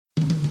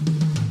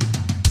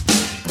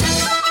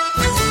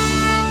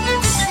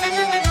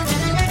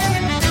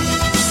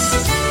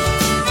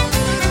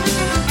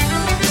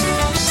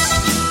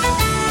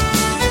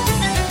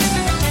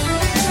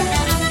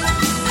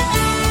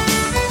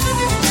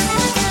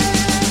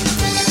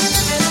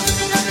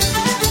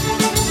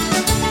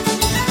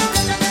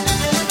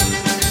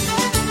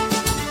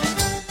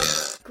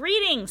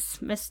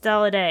Miss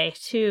Stella Day,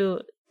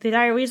 to the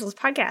Dire Weasels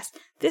podcast.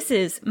 This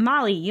is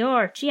Molly,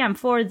 your GM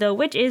for The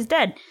Witch is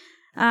Dead.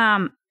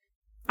 I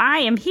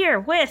am here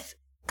with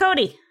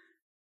Cody.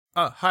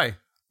 Hi.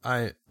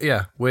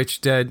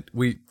 Witch dead.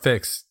 We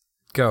fixed.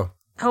 Go.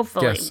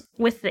 Hopefully, yes.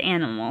 With the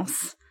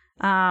animals.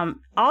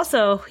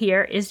 Also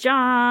here is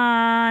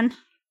John.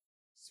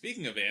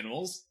 Speaking of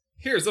animals,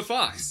 here's a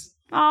fox.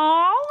 Oh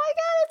my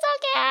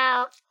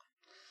god, it's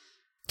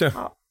so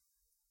cute.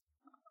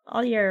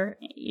 All your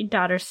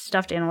daughter's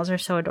stuffed animals are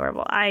so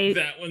adorable.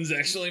 That one's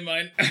actually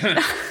mine.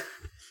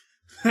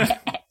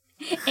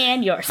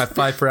 And yours. High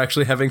five for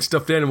actually having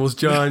stuffed animals,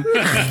 John.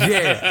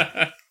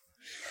 Yeah.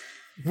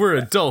 We're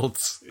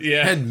adults.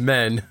 Yeah. And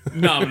men.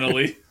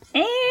 Nominally.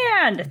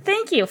 And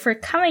thank you for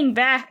coming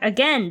back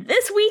again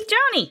this week,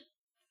 Johnny.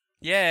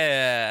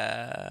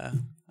 Yeah.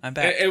 I'm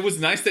back. It was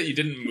nice that you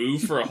didn't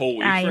move for a whole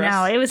week. I for know.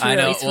 us. It was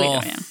really sweet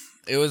of you.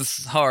 It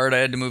was hard. I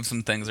had to move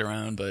some things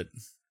around, but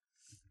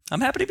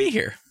I'm happy to be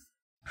here.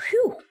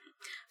 Whew.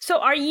 So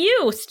are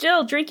you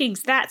still drinking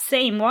that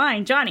same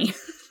wine, Johnny?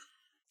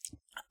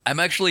 I'm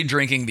actually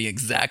drinking the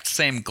exact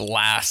same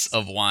glass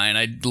of wine.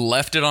 I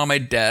left it on my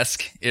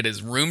desk. It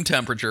is room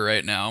temperature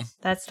right now.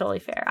 That's totally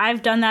fair.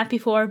 I've done that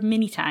before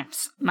many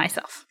times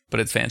myself. But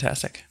it's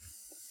fantastic.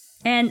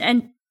 And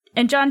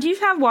John, do you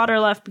have water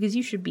left? Because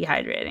you should be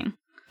hydrating.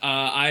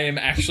 I am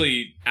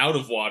actually out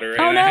of water,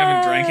 Oh, and no. I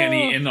haven't drank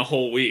any in the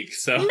whole week.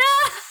 So,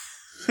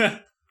 No!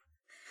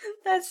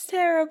 That's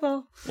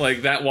terrible.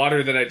 like that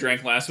water that I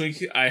drank last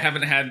week, I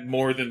haven't had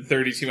more than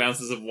 32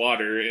 ounces of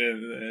water.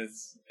 And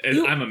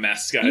I'm a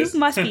mess, guys. You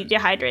must be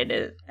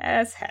dehydrated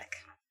as heck.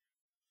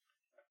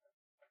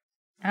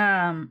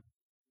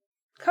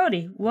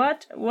 Cody,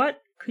 what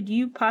could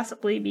you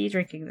possibly be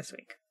drinking this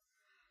week?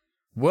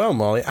 Well,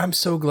 Molly, I'm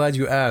so glad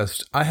you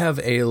asked. I have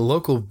a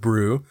local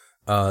brew,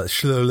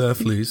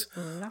 Schlöfflies,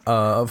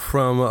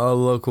 from a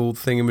local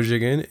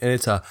thingamajigin, and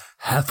it's a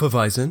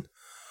Hefeweizen.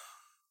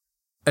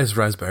 It's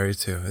raspberry,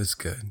 too. It's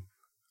good.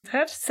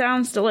 That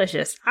sounds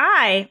delicious.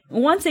 I,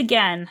 once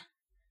again,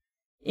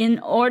 in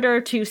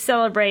order to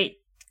celebrate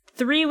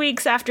 3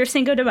 weeks after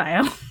Cinco de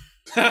Mayo,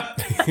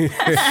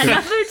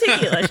 another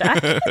tequila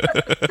shot.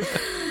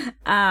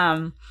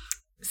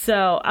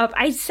 So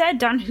I said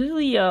Don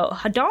Julio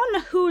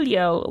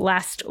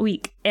last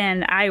week,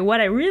 and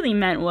what I really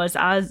meant was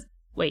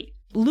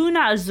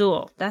Luna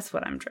Azul. That's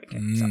what I'm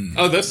drinking. So.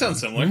 Oh, that sounds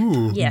similar.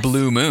 Ooh. Yes.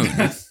 Blue Moon.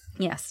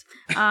 Yes.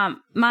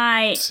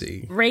 My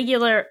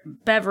regular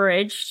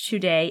beverage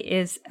today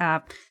is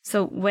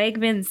so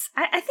Wegmans.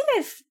 I think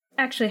I've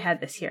actually had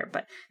this here,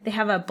 but they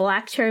have a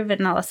black cherry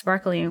vanilla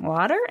sparkling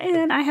water,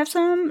 and I have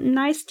some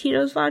nice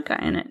Tito's vodka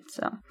in it.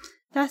 So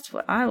that's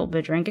what I will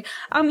be drinking.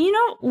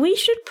 We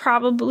should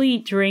probably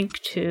drink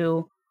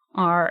to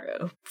our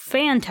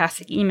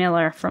fantastic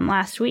emailer from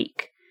last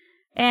week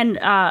and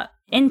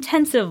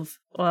intensive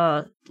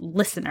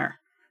listener.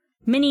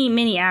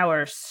 Many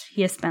hours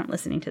he has spent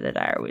listening to the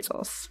Dire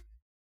Weasels.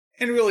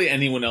 And really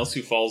anyone else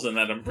who falls in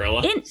that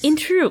umbrella. In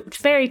true.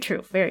 Very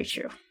true. Very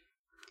true.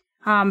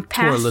 To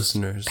our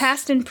listeners.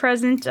 Past and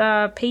present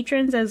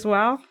patrons as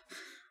well.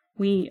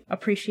 We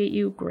appreciate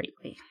you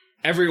greatly.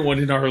 Everyone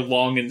in our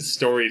long and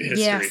storied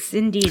history. Yes,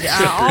 indeed.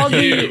 All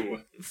the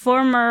You.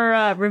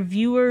 former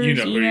reviewers, You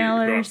know who I'm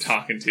emailers.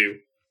 talking to.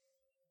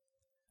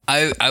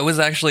 I was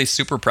actually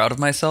super proud of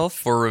myself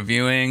for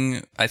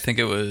reviewing, I think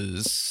it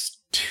was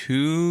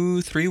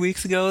 2-3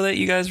 weeks ago that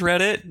you guys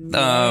read it.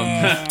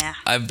 Yeah.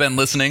 I've been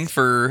listening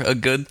for a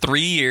good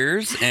 3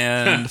 years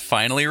and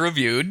finally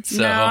reviewed.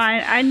 So No,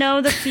 I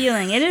know the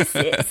feeling. It is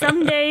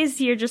some days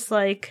you're just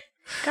like,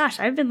 gosh,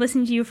 I've been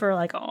listening to you for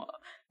like God,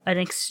 I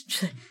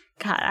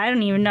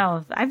don't even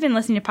know. I've been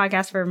listening to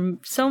podcasts for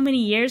so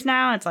many years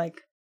now. It's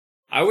like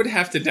I would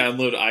have to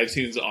download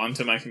iTunes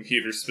onto my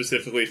computer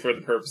specifically for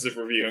the purpose of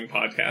reviewing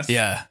podcasts.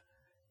 Yeah.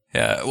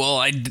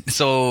 Well,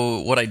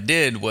 so what I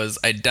did was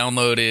I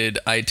downloaded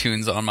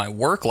iTunes on my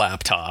work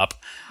laptop,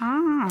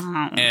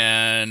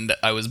 and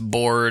I was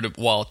bored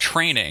while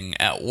training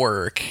at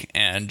work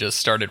and just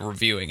started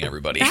reviewing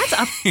everybody.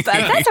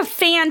 that's a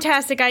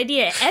fantastic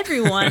idea.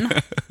 Everyone,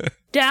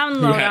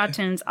 download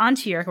iTunes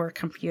onto your work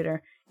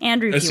computer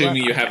and review.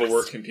 Assuming you have a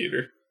work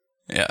computer.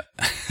 Yeah.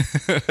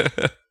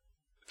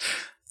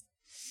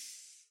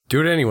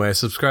 Do it anyway.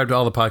 Subscribe to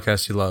all the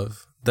podcasts you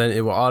love. Then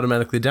it will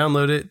automatically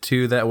download it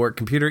to that work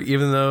computer,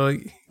 even though...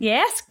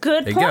 Yes,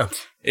 good There you point. go.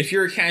 If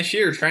you're a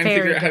cashier, try and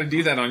figure out how to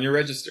do that on your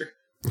register.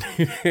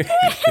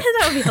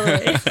 That would be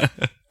hilarious.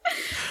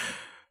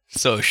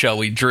 So shall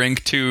we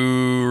drink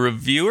to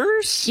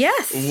reviewers?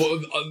 Yes. Well,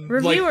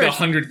 Reviewers. like the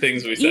 100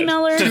 things we said.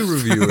 Emailers. 2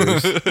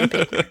 reviewers. And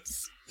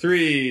patrons.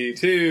 3,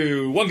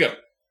 2, 1, go.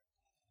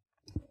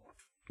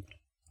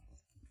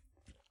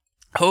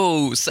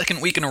 Oh,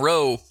 second week in a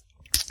row.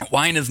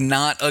 Wine is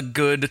not a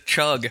good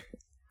chug.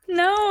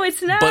 No,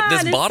 it's not. But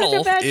this It's bottle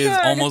such a bad is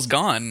chug. almost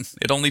gone.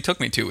 It only took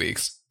me 2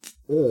 weeks.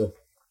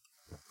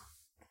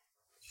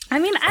 I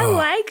mean,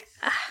 I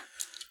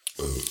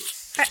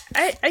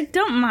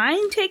don't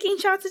mind taking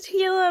shots of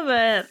tequila,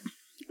 but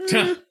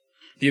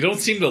You don't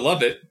seem to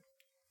love it.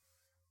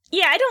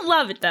 Yeah, I don't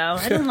love it though.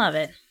 I don't love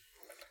it.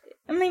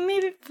 I mean,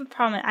 maybe the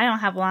problem I don't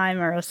have lime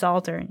or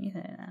salt or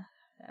anything.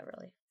 That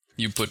really.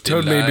 You put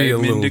Toad may be a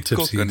lime in little the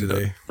tipsy coconut.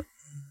 today.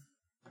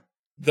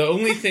 The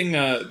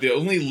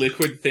only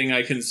liquid thing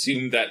I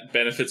consume that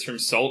benefits from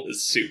salt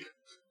is soup.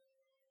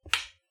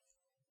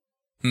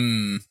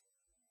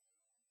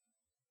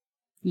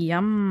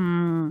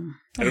 Yum.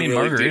 I mean,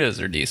 really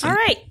margaritas are decent. All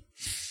right.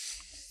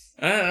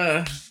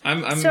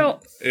 I'm So-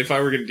 if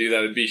I were gonna do that,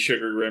 it'd be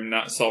sugar rim,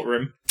 not salt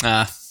rim.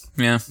 Yeah.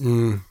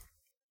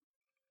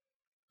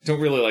 Don't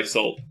really like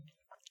salt.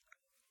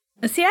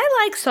 See,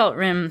 I like salt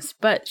rims,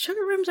 but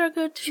sugar rims are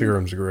good too. Sugar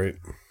rims are great.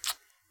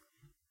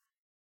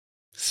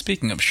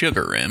 Speaking of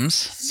sugar rims,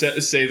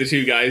 Say the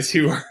two guys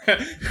who are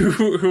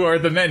who are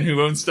the men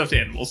who own stuffed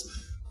animals.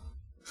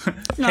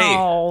 No, hey,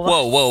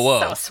 whoa.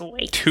 So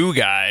sweet. Two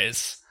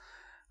guys.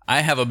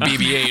 I have a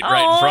BB-8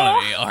 right in front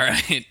of me, all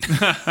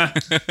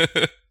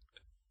right?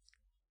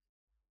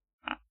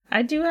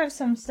 I do have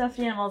some stuffed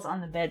animals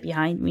on the bed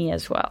behind me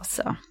as well,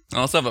 so. I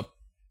also have a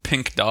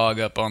pink dog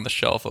up on the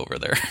shelf over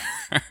there.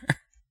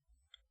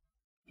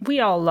 We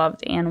all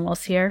loved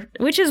animals here,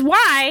 which is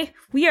why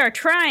we are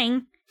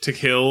trying. To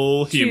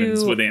kill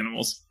humans with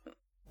animals.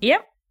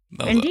 Yep,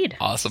 That was indeed. an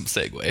awesome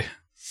segue.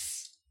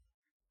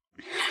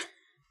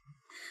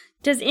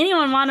 Does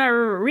anyone want to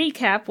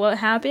recap what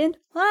happened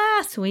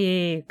last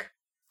week?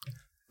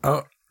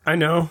 Oh, I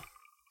know.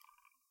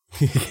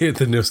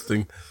 The nose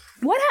thing.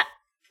 What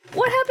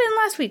happened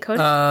last week, Coach?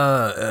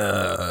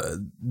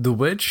 The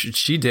witch,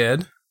 she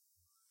did.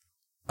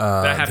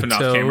 That happened the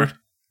off toad- camera.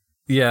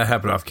 Yeah, it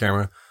happened off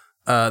camera.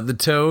 The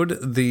toad,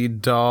 the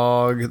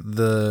dog, and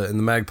the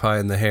magpie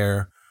and the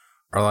hare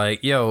are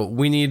like, yo,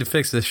 we need to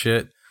fix this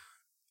shit.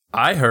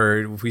 I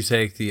heard if we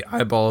take the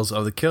eyeballs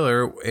of the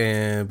killer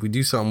and we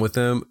do something with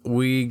them,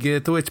 we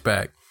get the witch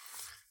back.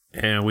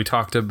 And we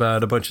talked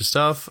about a bunch of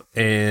stuff,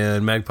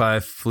 and Magpie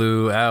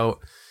flew out,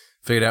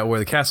 figured out where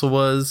the castle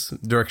was,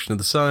 direction of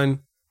the sun.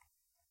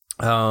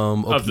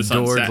 Opened the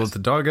door to let the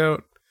dog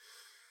out.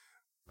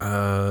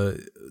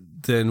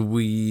 Then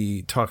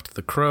we talked to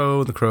the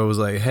crow. The crow was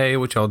like, hey,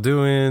 what y'all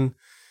doing?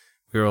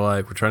 We were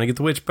like, we're trying to get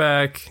the witch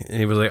back. And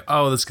he was like,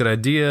 oh, that's a good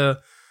idea.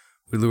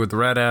 We lured the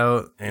rat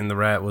out, and the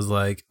rat was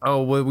like,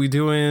 oh, what are we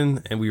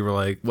doing? And we were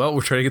like, well,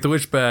 we're trying to get the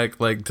witch back.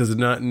 Like, does it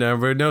not,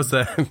 never knows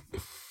that.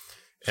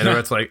 And the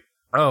rat's like,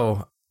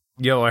 oh,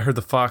 yo, I heard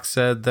the fox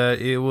said that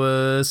it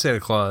was Santa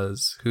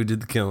Claus who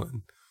did the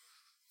killing.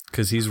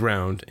 Because he's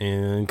round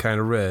and kind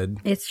of red.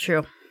 It's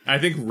true. I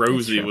think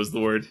Rosie was the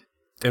word.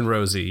 And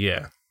Rosie,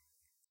 yeah.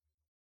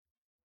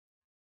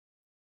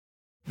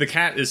 The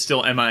cat is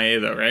still MIA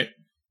though, right?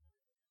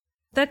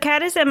 The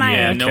cat is MIA.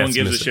 Yeah, no one cat's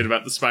gives a missing. shit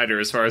about the spider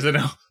as far as I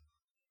know.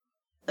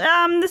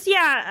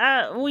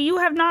 Well, you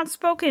have not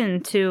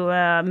spoken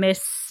to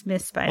Miss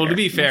Spider. Well, to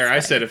be fair, Miss I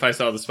Spider. said if I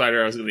saw the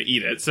spider, I was going to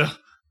eat it, so...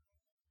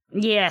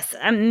 Yes,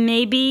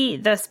 maybe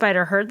the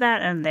spider heard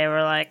that and they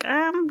were like,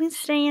 "I'm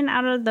staying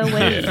out of the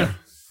way."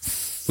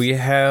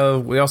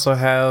 We also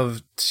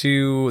have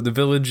the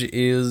village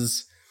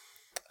is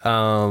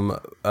full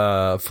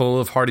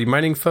of hardy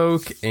mining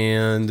folk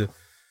and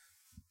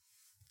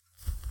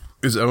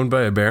is owned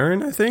by a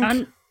baron, I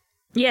think.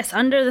 Yes,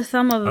 under the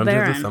thumb of a Under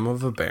baron, the thumb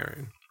of a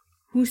baron.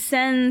 who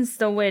sends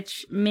the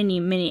witch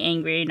many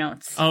angry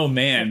notes. Oh,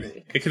 man.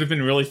 It could have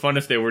been really fun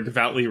if they were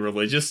devoutly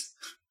religious.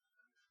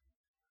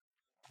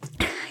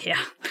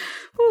 Yeah.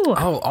 Ooh.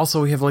 Oh,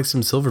 also we have like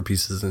some silver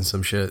pieces and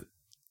some shit.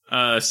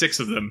 6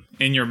 of them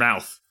in your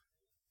mouth.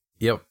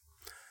 Yep.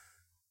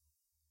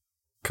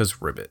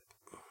 'Cause ribbit.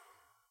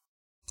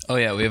 Oh,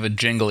 yeah, we have a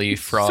jingly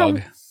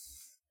frog.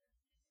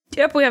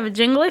 Yep, we have a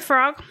jingly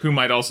frog. Who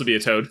might also be a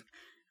toad.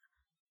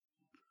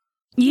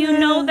 You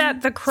know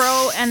that the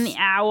crow and the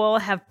owl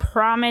have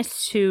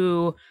promised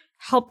to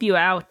help you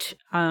out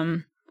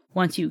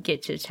once you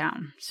get to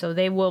town. So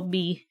they will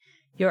be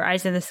your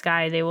eyes in the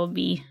sky. They will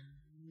be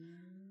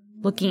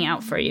looking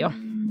out for you.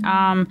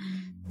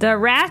 The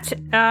rat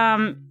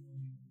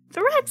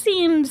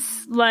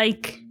seems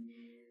like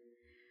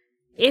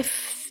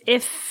if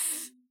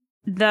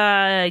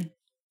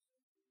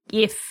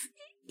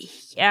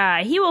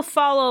he will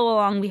follow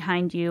along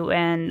behind you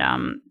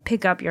and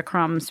pick up your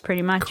crumbs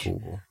pretty much.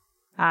 Cool.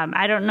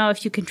 I don't know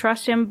if you can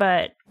trust him,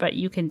 but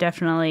you can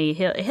definitely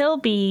he'll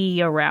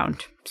be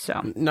around.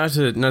 So Not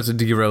to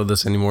derail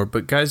this anymore,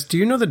 but guys, do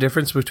you know the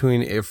difference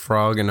between a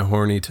frog and a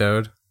horny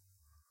toad?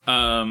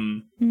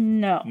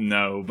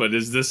 no. But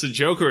is this a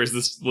joke or is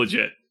this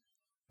legit?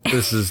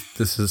 This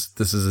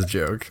is a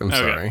joke. I'm Okay.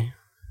 sorry.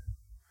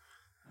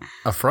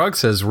 A frog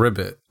says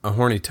ribbit. A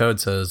horny toad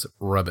says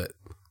rubbit.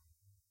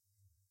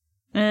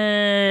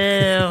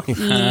 Sorry,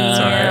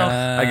 Sorry.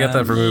 I got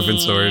that from Moving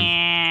Sword.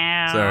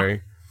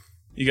 Sorry.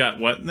 You got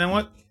what? Then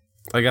what?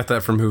 I got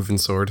that from Moving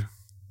Sword.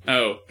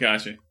 Oh,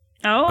 gotcha.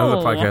 Oh, I'm the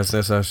podcast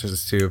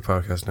Necessarys 2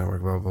 podcast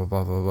network, blah, blah,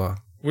 blah, blah, blah.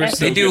 We're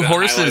so They do good at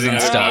horses highlighting and our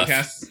stuff.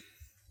 podcasts.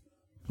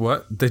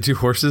 What? They do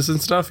horses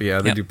and stuff? Yeah,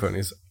 they Yep. do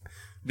ponies.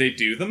 They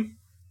do them?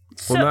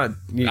 Well, not...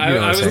 You know I what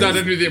I'm was saying. not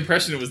under the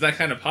impression it was that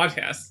kind of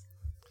podcast.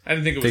 I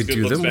didn't think it was They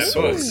good do looks, them bad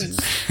swords.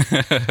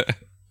 books.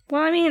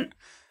 Well, I mean,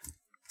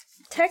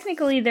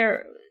 technically,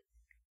 the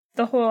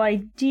whole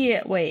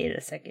idea. Wait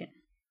a second.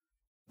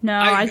 No,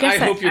 I guess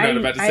I hope you're not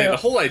about to say the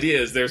whole idea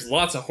is there's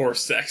lots of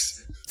horse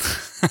sex.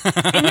 No.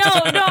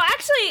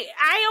 Actually,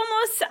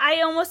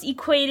 I almost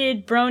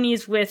equated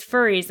bronies with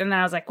furries, and then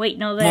I was like, wait,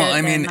 no. Well,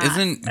 I mean,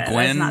 isn't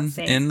Gwen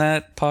in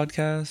that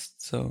podcast?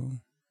 So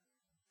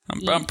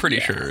I'm pretty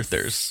sure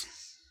there's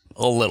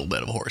a little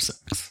bit of horse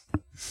sex.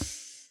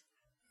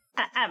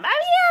 Yeah,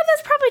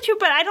 that's probably true,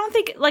 but I don't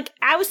think, like,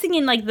 I was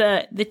thinking, like,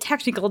 the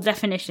technical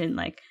definition,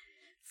 like,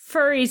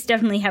 furries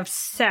definitely have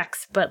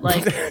sex, but,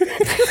 like,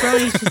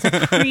 bronies just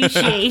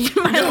appreciate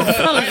my little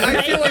pony, right?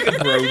 I feel like a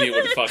brony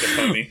would fuck a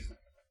pony.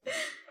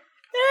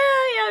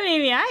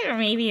 Yeah,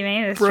 maybe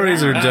that's Bronies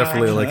true. are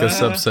definitely like a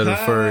subset of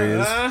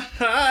furries.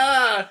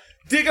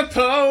 Dig a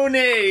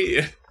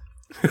pony!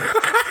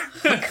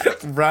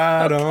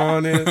 Ride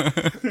on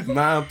it,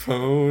 my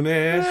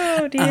pony.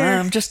 Oh, dear.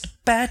 I'm just a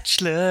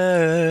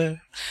bachelor.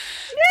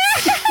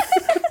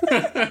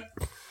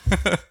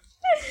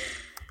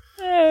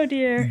 Oh,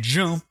 dear.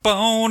 Jump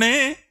on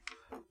it,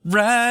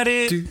 ride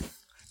it,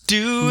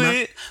 do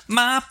it,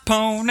 my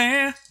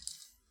pony.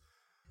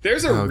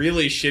 There's a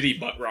really shitty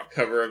butt rock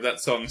cover of that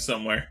song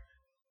somewhere.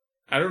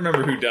 I don't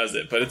remember who does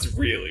it, but it's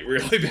really,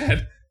 really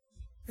bad.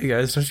 Hey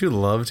guys, don't you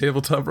love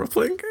tabletop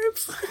role-playing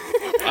games?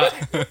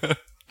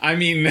 I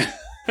mean,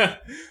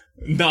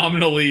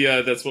 nominally,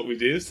 that's what we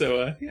do.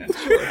 So, yeah,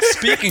 sure.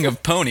 Speaking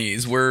of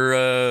ponies, we're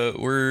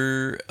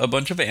a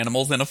bunch of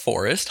animals in a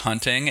forest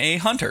hunting a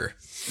hunter.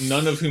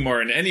 None of whom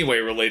are in any way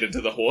related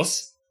to the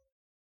horse.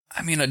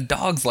 I mean, a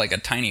dog's like a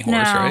tiny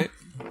horse, No. right?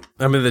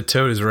 I mean, the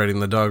toad is riding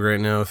the dog right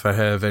now, if I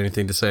have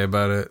anything to say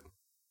about it.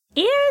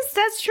 Yes,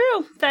 that's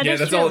true. Yeah,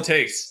 that's true. all it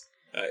takes.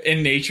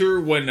 In nature,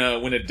 when a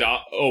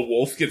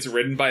wolf gets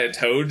ridden by a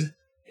toad,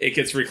 it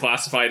gets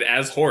reclassified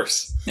as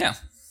horse. Yeah.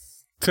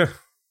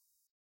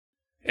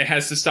 It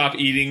has to stop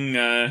eating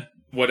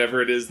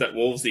whatever it is that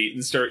wolves eat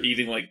and start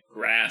eating like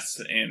grass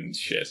and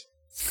shit.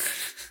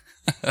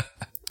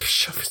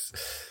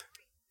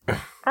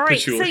 All right,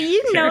 so Patchouli.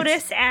 you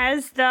Carrots. notice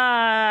as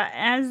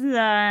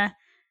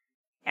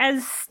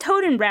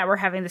Toad and Rat were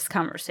having this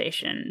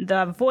conversation,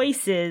 the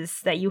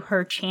voices that you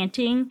heard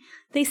chanting,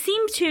 they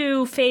seem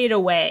to fade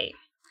away.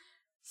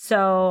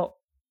 So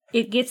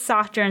it gets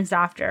softer and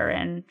softer,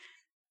 and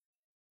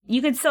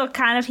you can still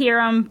kind of hear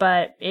them,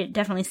 but it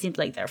definitely seems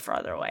like they're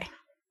farther away.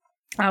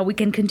 We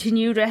can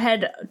continue to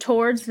head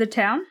towards the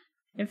town,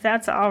 if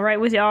that's all right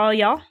with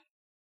y'all.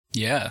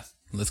 Yeah.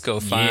 Let's go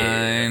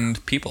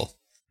find people.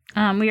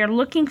 We are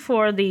looking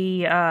for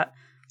the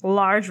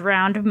large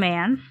round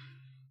man.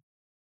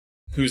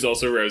 Who's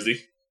also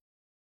Rosie.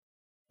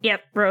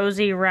 Yep,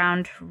 rosy,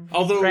 round,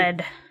 Although-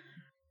 red.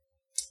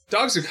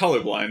 Dogs are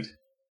colorblind.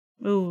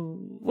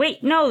 Ooh,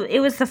 wait, no, it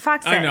was the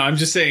fox. I know, I'm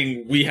just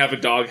saying we have a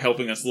dog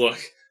helping us look.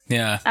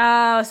 Yeah.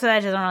 Oh, so that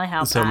doesn't really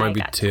help. So it might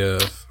be gotcha.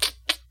 Tiff.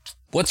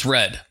 What's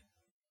red?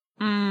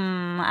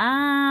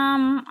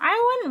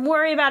 I wouldn't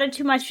worry about it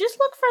too much. Just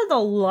look for the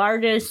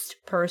largest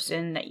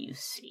person that you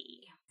see.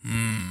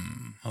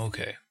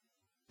 Okay.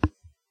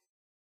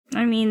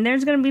 I mean,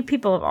 there's going to be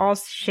people of all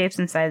shapes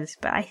and sizes,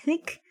 but I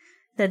think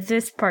that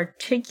this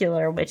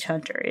particular witch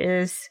hunter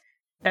is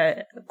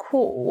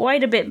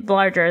quite a bit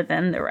larger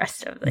than the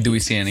rest of them. Do we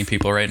see any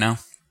people right now?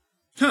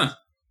 Huh.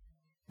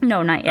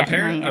 No, not yet.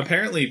 Not yet.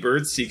 Apparently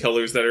birds see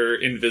colors that are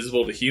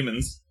invisible to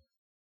humans.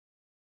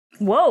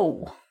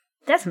 Whoa,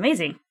 that's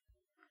amazing.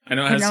 I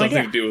know it I had has no something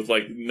idea. to do with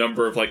like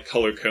number of like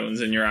color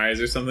cones in your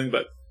eyes or something,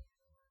 but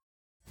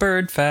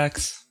Bird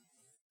facts.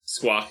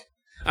 squawk.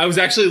 I was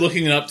actually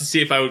looking it up to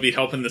see if I would be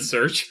helping the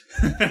search.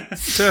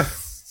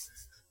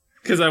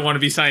 Because I want to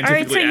be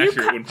scientifically All right, so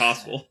accurate when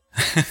possible.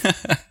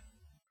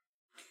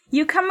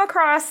 You come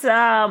across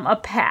a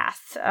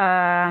path.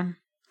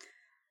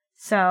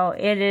 So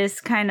it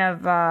is kind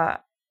of,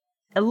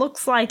 it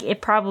looks like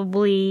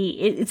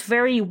it's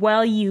very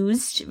well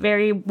used,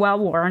 very well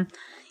worn,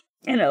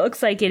 and it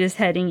looks like it is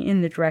heading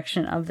in the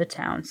direction of the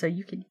town. So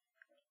you can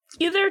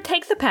either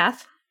take the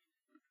path,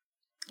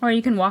 or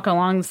you can walk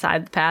along the side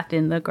of the path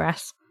in the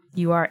grass.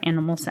 You are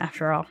animals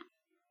after all.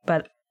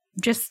 But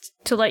just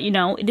to let you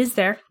know, it is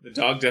there. The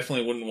dog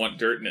definitely wouldn't want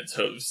dirt in its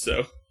hooves,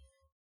 so.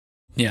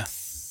 Yeah.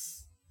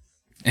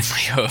 In my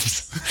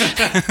hooves.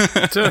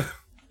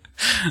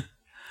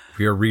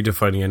 We are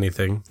redefining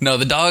anything. No,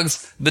 the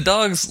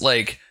dog's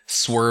like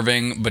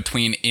swerving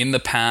between in the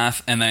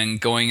path and then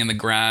going in the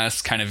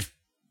grass, kind of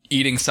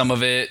eating some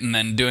of it and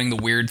then doing the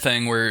weird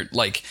thing where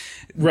like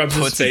Rubs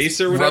its face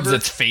or whatever? Rubs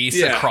its face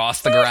Yeah.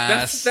 across the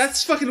grass.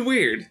 That's fucking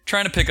weird.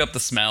 Trying to pick up the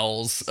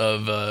smells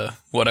of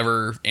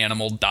whatever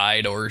animal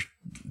died or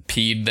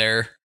peed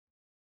there.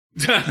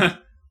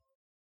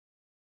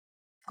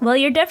 Well,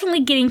 you're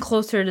definitely getting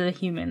closer to the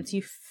humans.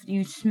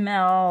 You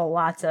smell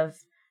lots of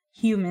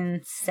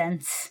human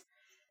scents,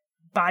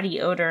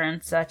 body odor,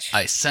 and such.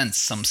 I sense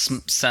some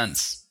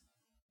sense.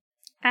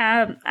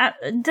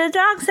 The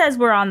dog says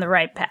we're on the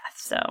right path,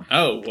 so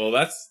Oh, well,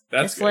 that's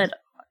it's good. lit.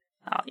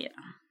 Oh yeah.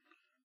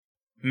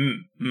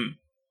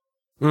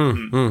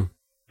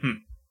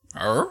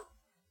 Arr?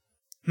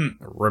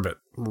 Ribbit.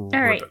 All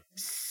right.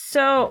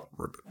 So,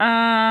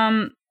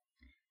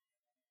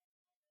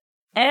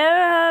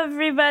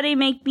 everybody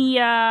make me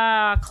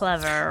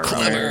clever.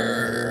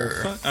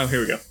 Oh,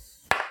 here we go.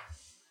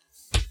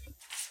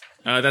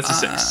 That's a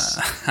 6.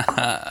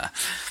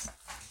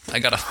 I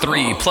got a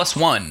 3 plus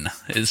 1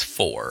 is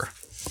 4.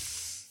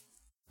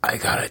 I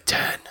got a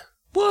 10.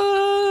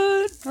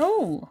 What?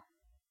 Oh,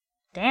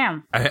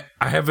 damn. I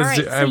have a All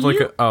right, I have so like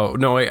you- a oh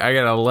no wait, I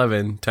got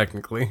 11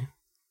 technically.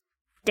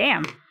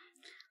 Damn.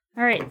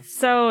 All right.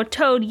 So,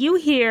 Toad, you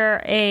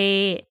hear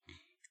a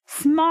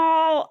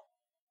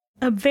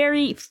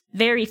very,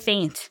 very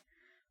faint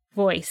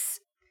voice.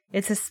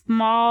 It's a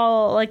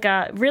small, like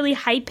a really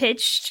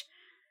high-pitched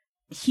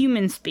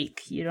human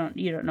speak. You don't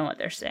know what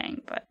they're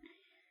saying, but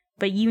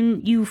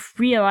you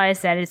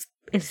realize that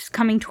it's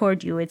coming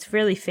toward you. It's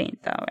really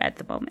faint though at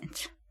the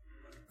moment.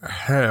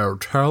 Hey,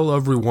 tell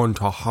everyone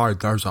to hide.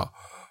 There's a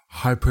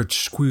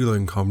high-pitched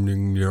squealing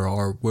coming near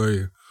our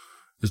way.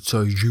 It's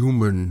a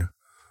human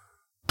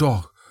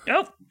dog.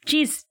 Oh,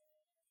 jeez.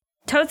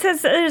 Toad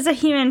says there's a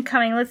human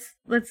coming.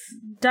 Let's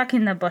duck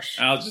in the bush.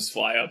 I'll just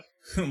fly up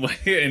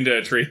into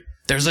a tree.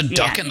 There's a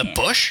duck in the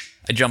bush?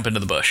 I jump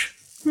into the bush.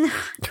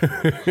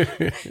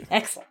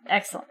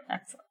 Excellent.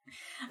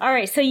 All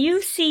right, so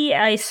you see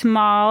a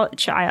small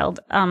child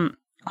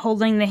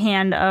holding the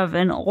hand of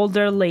an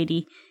older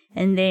lady,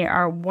 and they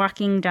are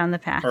walking down the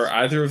path. Are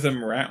either of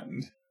them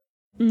round?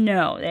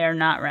 No, they are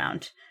not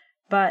round.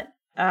 But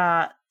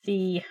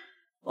the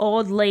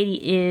old lady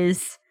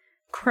is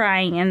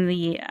crying, and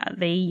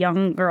the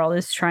young girl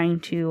is trying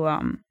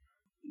to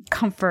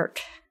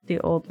comfort the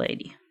old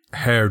lady.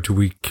 How do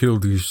we kill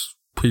these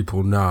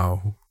people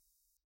now?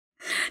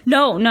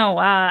 No.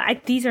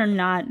 These are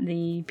not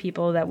the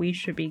people that we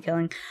should be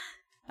killing.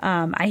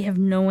 I have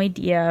no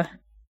idea.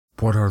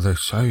 What are they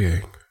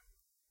saying?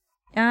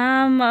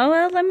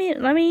 Well, let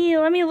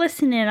me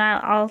listen in.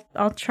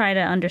 I'll try to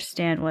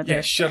understand what Yeah,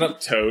 they're. shut up,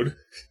 Toad.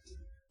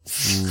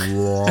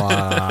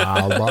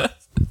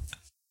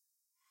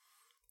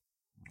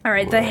 All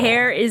right, the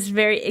hare is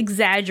very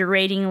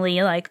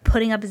exaggeratingly like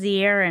putting up his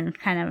ear and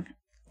kind of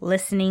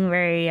listening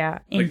very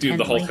intently. Like do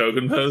the Hulk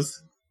Hogan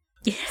pose?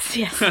 Yes.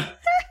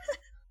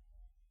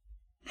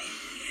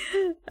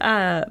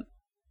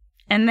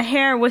 And the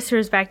hare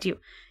whispers back to you.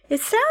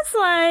 It sounds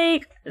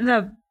like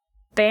the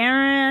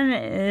Baron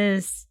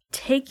is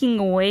taking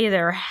away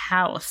their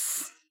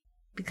house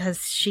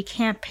because she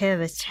can't pay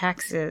the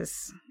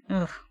taxes.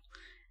 Ugh.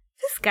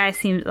 This guy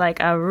seems like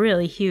a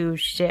really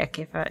huge dick,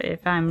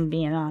 if I'm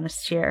being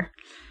honest here.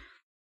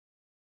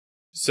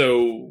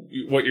 So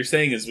what you're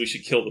saying is we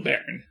should kill the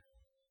Baron.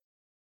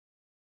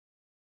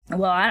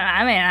 Well,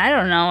 I mean, I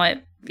don't know.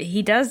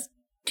 He doesn't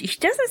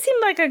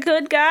seem like a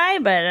good guy,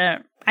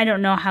 but I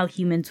don't know how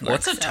humans work.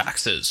 What's the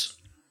taxes?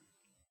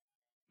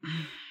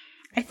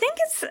 I think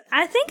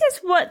it's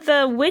what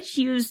the witch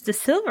used the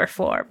silver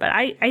for, but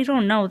I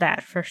don't know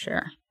that for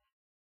sure.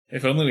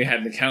 If only we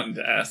had an accountant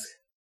to ask.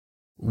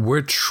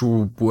 Which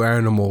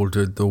animal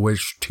did the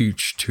witch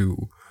teach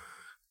to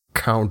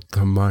count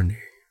the money?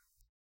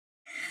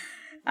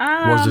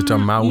 Was it a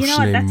mouse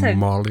named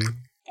Molly?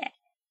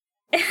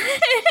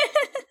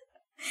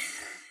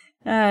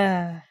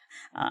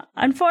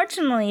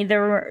 Unfortunately,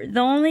 the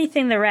only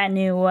thing the rat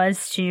knew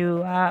was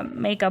to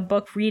make a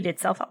book read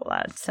itself out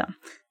loud, so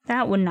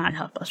that would not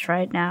help us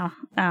right now.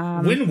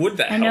 When would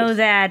that help? I know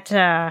that,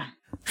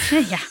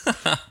 yeah.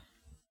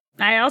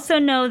 I also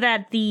know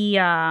that the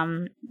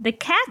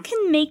cat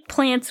can make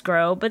plants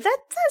grow, but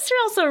that's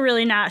also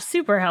really not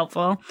super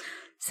helpful,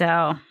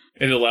 so...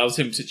 It allows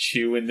him to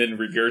chew and then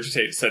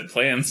regurgitate said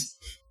plants.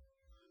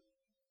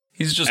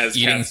 He's just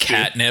eating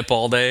catnip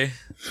all day.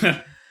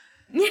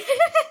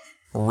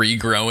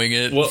 Regrowing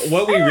it. Well,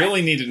 what we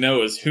really need to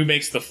know is who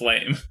makes the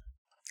flame.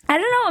 I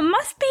don't know.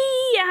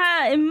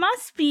 It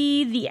must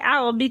be the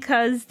owl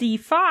because the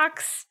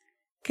fox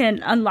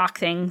can unlock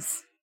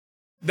things.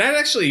 That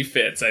actually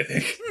fits, I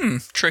think.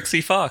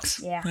 Tricksy fox.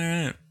 Yeah. All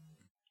right.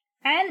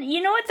 And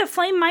you know what? The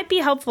flame might be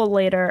helpful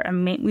later.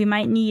 We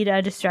might need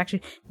a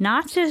distraction.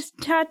 Not just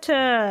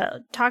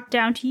to talk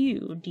down to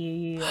you,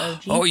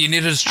 DOG. Oh, you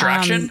need a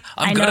distraction?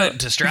 I'm good at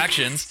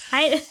distractions.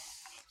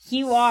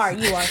 You are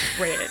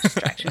great at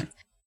distractions.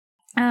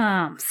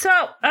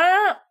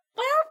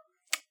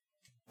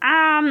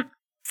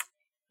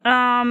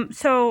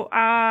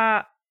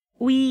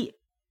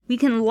 We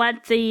can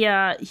let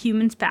the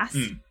humans pass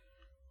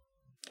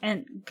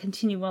and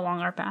continue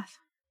along our path.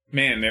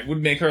 Man, it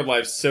would make our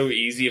lives so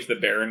easy if the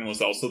Baron was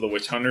also the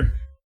witch hunter.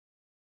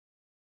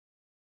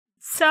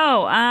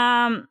 So,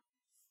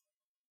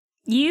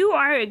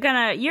 you're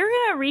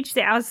gonna reach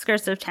the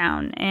outskirts of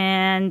town,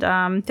 and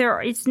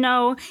it's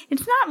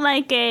not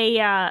like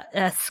a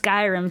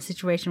Skyrim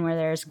situation where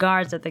there's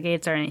guards at the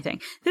gates or anything.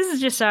 This is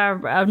just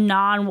a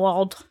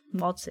non-walled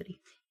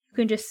city.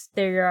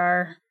 There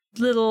are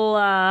little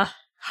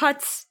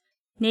huts,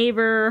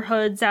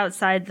 neighborhoods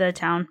outside the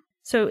town.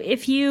 So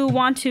if you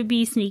want to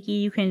be sneaky,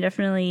 you can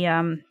definitely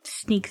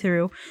sneak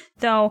through.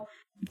 Though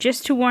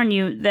just to warn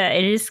you that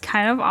it is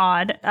kind of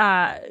odd.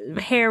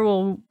 Hare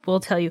will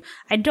tell you.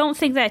 I don't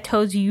think that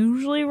toads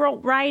usually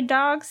ride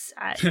dogs.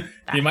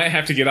 You might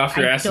have to get off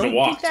your ass and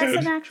walk, Toad. I don't think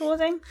that's an actual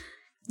thing.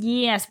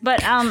 Yes,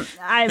 but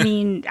I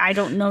mean, I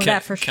don't know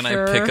that for sure. Can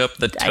I pick up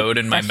the toad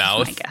in my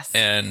mouth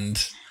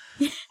and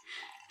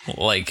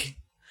like?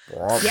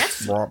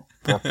 Yes. Not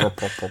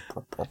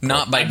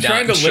by down.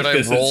 Trying to Should lift I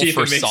this roll and see if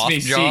for it makes soft me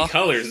jaw? see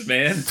colors,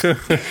 man.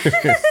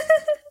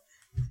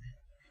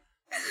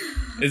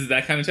 Is it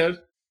that kind of toad?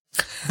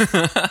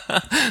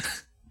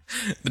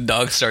 The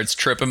dog starts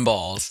tripping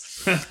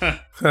balls. Oh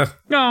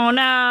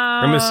no!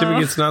 I'm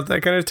assuming it's not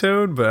that kind of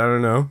toad, but I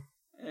don't know.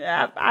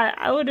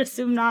 I would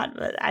assume not,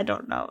 but I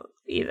don't know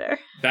either.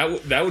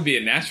 That would be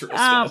a natural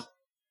spell.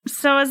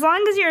 So as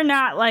long as you're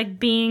not like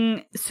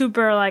being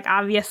super like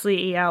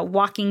obviously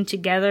walking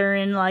together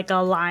in like a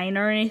line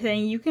or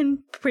anything, you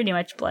can pretty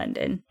much blend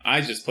in.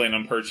 I just plan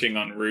on perching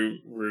on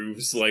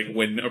roofs like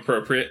when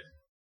appropriate.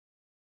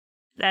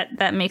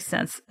 That makes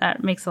sense.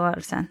 That makes a lot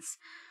of sense.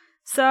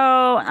 So,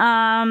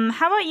 how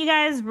about you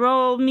guys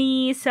roll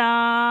me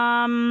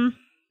some?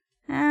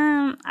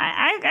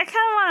 I kind of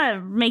want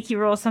to make you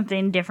roll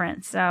something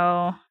different.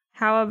 So,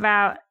 how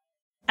about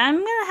I'm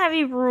gonna have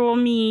you roll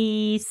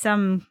me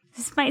some.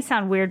 This might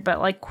sound weird, but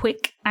like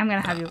quick. I'm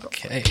gonna have you roll.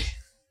 Okay.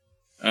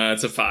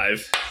 It's a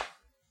 5.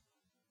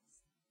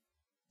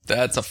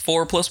 That's a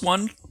 4 +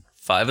 1,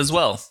 5 as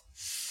well.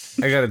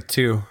 I got a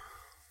 2.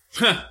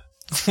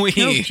 We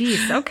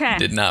jeez. Okay.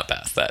 did not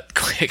pass that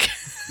quick.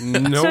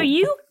 Nope. So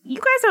you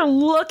guys are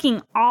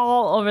looking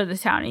all over the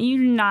town, and you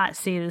do not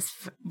see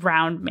this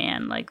round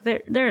man. Like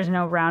there is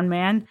no round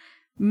man.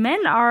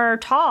 Men are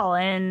tall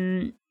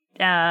and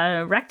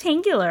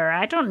rectangular.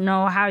 I don't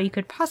know how you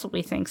could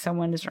possibly think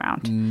someone is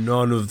round.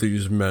 None of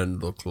these men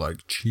look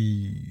like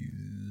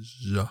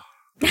cheese.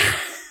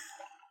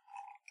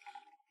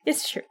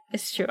 It's true.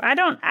 It's true.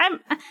 I'm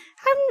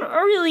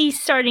really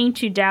starting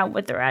to doubt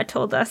what the rat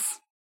told us.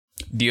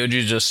 Dog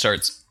just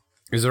starts.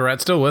 Is the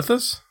rat still with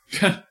us?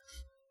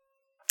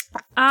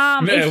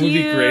 Man, it would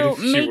be great if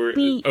she were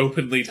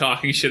openly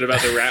talking shit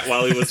about the rat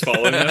while he was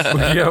following us.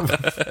 Yep.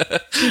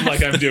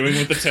 Like I'm doing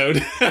with the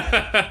toad.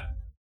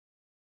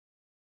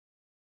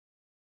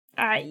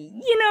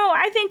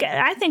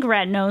 I think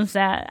Rat knows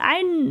that.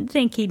 I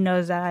think he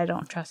knows that. I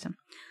don't trust him.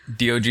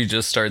 Dog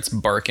just starts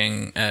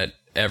barking at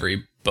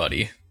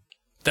everybody.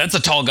 That's a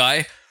tall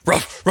guy.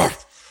 Ruff,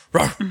 ruff,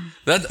 ruff.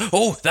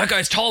 That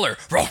guy's taller.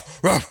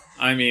 Ruff, ruff.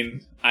 I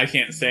mean, I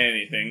can't say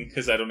anything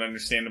because I don't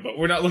understand it, but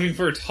we're not looking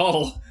for a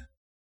tall.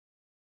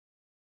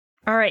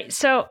 All right,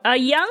 so a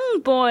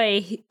young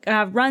boy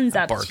runs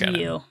up to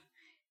you,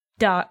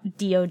 Dog,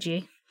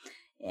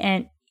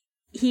 and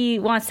he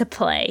wants to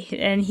play,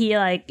 and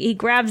he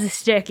grabs a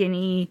stick and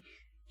he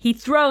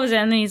throws it,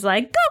 and he's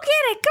like, "Go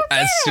get it, go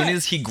get it!" As soon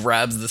as he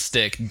grabs the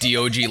stick,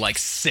 Dog like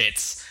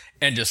sits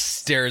and just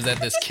stares at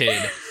this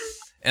kid,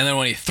 and then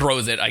when he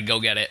throws it, I go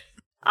get it.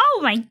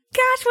 Oh my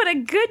gosh, what a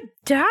good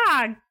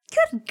dog!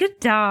 Good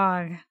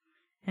dog.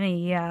 And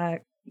he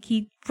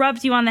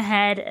rubs you on the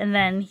head, and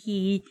then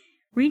he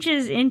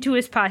reaches into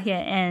his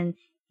pocket and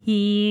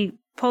he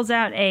pulls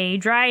out a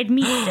dried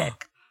meat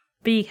stick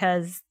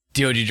because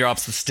Dog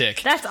drops the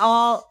stick. That's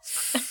all.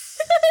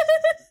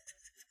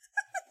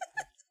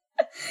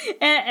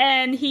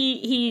 and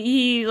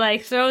he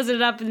like throws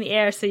it up in the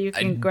air so you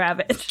can grab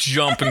it.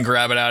 Jump and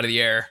grab it out of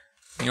the air.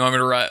 You want me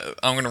to?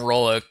 I'm gonna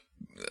roll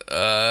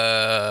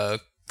a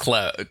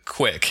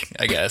quick,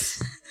 I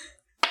guess.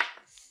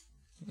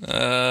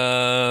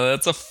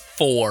 That's a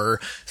 4.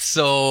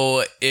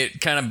 So it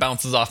kind of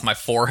bounces off my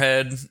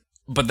forehead,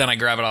 but then I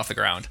grab it off the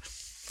ground.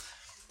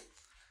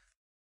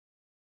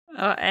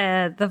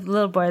 The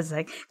little boy's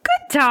like,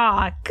 "Good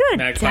dog, good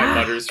Magpie dog."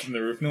 mutters from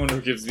the roof. No one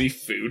ever gives me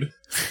food.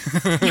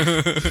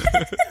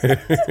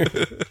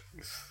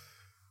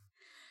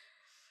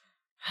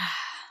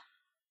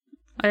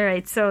 All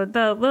right, so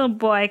the little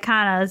boy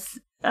kind of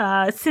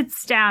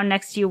sits down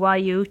next to you while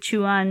you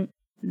chew on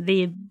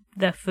the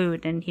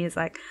food, and he's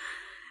like,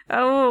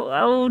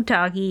 "Oh,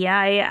 doggy,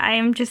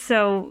 I'm just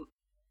so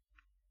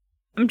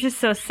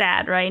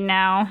sad right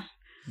now."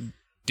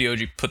 Dog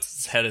puts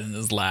his head in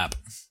his lap.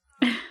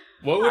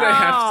 What would I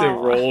have to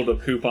roll to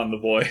poop on the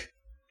boy?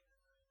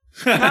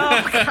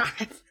 Oh,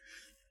 God.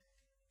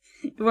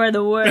 You are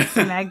the worst,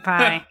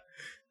 Magpie.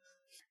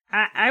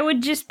 I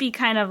would just be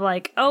kind of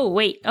like, oh,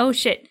 wait, oh,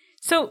 shit.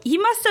 So he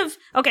must have...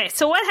 Okay,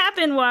 so what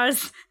happened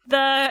was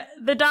the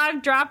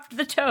dog dropped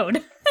the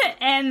toad,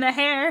 and the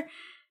hare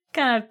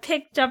kind of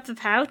picked up the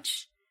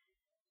pouch.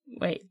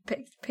 Wait,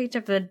 picked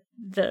up the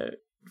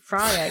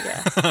frog, I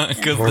guess.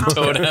 Because the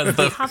toad has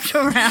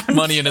the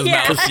money in his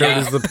mouth. The toad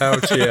is the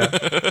pouch, yeah.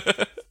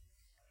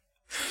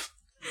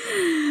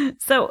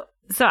 So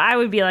I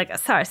would be like,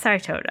 sorry,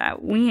 Toad.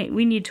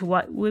 We need to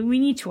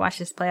watch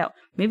this play out.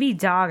 Maybe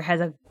Dog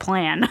has a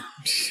plan.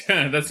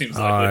 That seems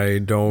like I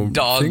don't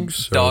think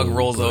so. Dog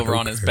rolls over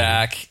on his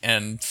back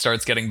and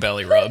starts getting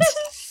belly rubs.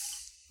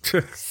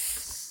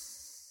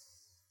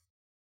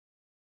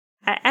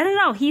 I don't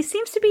know. He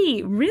seems to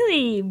be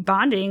really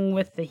bonding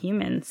with the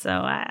humans, so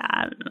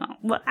I don't know.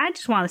 Well, I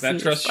just want to see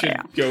that trust should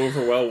go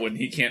over well when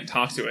he can't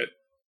talk to it.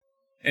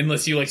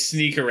 Unless you, like,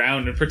 sneak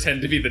around and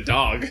pretend to be the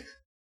dog.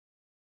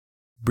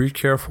 Be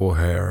careful,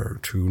 Hare,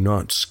 to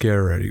not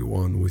scare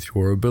anyone with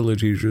your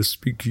ability to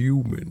speak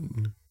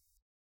human.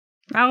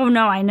 Oh,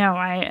 no, I know.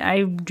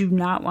 I do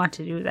not want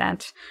to do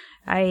that.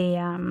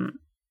 I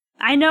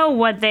know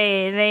what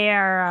they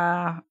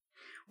are,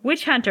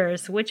 witch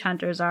hunters. Witch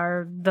hunters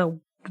are the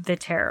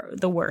terror,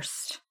 the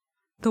worst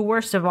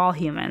of all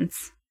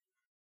humans.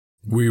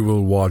 We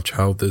will watch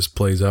how this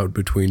plays out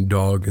between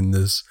Dog and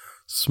this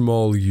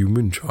small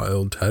human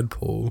child,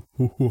 Tadpole.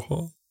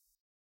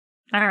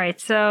 All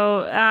right,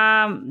 so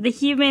the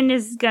human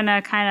is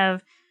gonna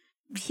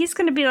he's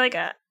gonna be like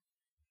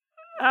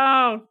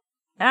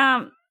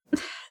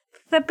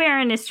the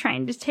Baron is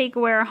trying to take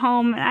away our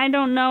home, and I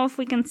don't know if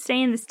we can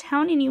stay in this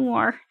town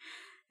anymore.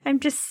 I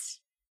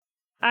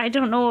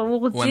don't know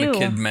what we'll do. When the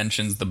kid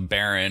mentions the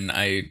Baron,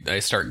 I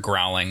start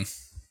growling.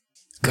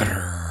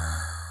 Grrr.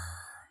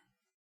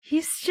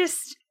 He's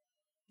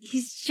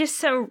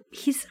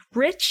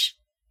rich,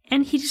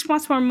 and he just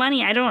wants more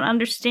money. I don't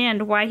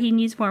understand why he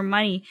needs more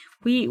money.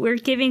 We're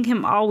giving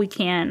him all we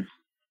can.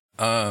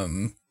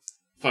 Fucking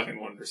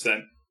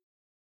 1%.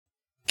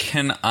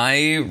 Can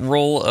I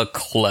roll a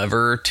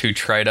clever to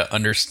try to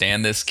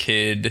understand this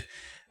kid,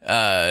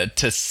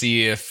 to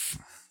see if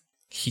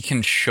he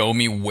can show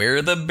me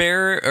where the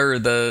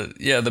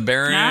the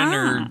Baron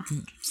or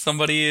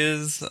somebody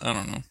is? I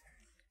don't know.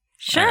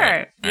 Sure.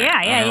 Right.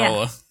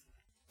 Yeah.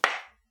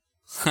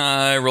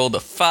 I rolled a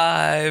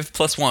 5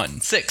 +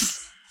 1,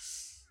 6.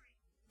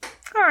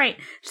 All right.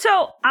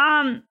 So,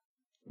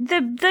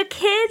 the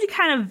kid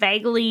kind of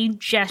vaguely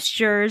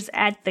gestures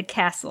at the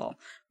castle,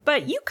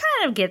 but you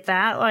kind of get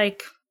that,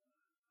 like,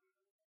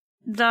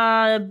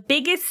 the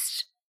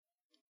biggest.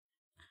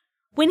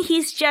 When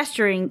he's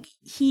gesturing,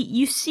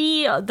 you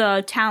see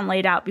the town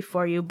laid out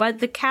before you, but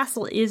the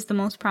castle is the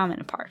most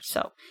prominent part.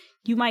 So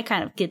you might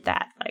kind of get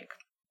that, like.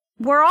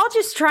 We're all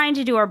just trying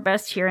to do our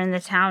best here in the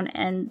town,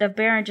 and the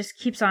Baron just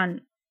keeps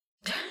on...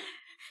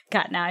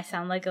 God, now I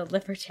sound like a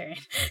libertarian.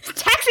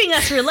 Taxing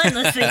us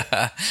relentlessly.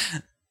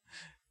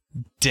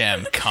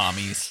 Damn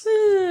commies.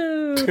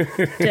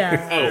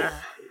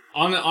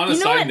 On a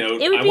side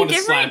note, I want to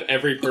slap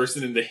every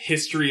person in the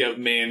history of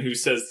man who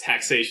says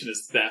taxation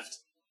is theft.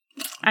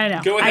 I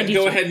know. Go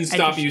ahead and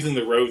stop using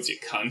the roads, you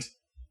cunt.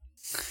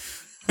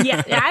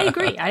 Yeah, I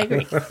agree.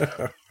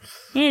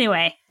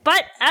 Anyway,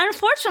 but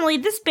unfortunately,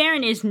 this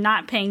Baron is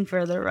not paying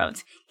for the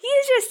roads.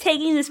 He's just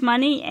taking this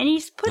money and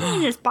he's putting it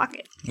in his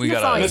pocket. He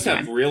must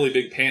have really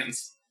big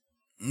pants.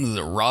 This is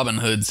a Robin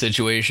Hood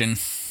situation.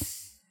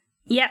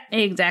 Yep,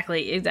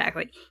 exactly.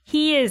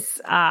 He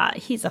is,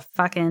 he's a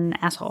fucking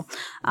asshole.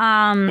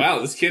 Wow,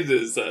 this kid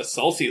is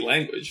salty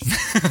language.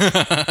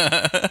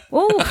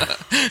 Ooh.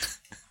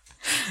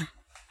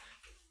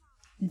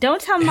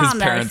 Don't tell Mom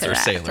his parents are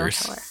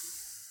sailors.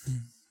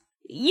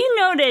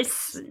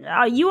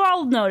 You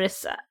all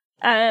notice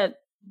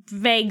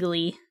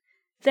vaguely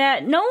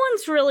that no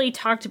one's really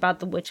talked about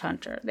the witch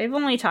hunter. They've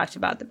only talked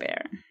about the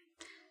Baron.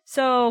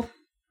 So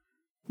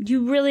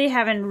you really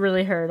haven't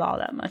really heard all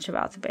that much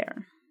about the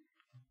Baron.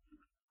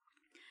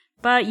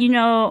 But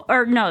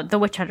the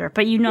witch hunter.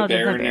 But you know that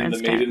the Baron's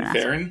and the maiden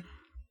Baron.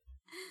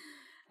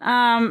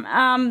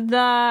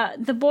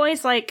 The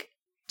boy's like,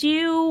 do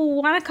you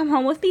want to come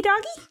home with me,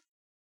 doggy?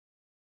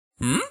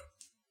 Hmm?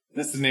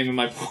 That's the name of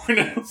my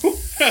porno.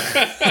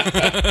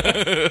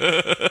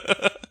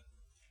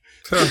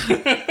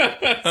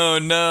 Oh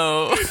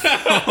no.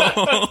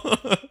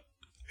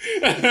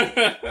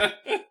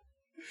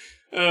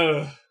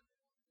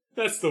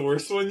 That's the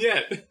worst one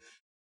yet.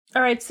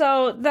 All right,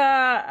 so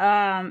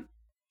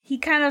he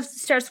kind of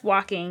starts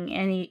walking,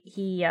 and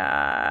he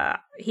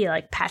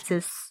like pats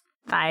his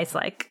thighs,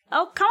 like,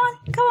 oh, come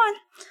on.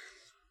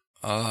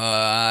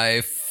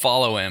 I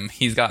follow him.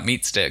 He's got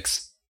meat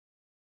sticks.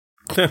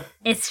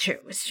 It's true.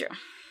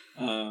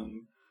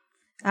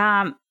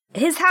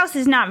 His house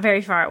is not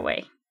very far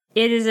away.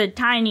 It is a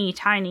tiny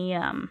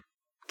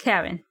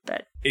cabin,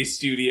 but a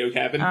studio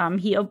cabin.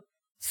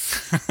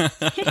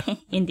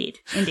 Indeed.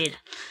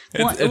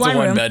 It's a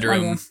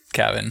one-bedroom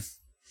cabin.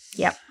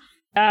 Yep.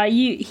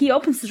 He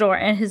opens the door,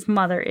 and his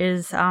mother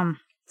is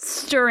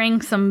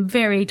stirring some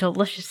very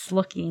delicious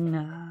looking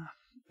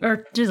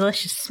or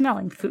delicious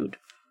smelling food.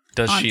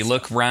 Does she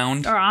look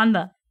round? Or on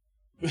the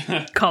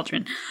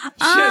cauldron.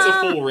 She has a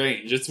full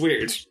range. It's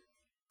weird.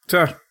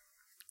 Yeah,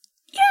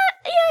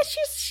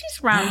 she's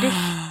roundish.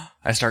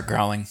 I start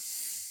growling.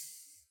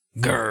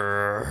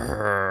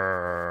 Grrr.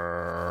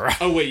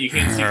 Oh wait, you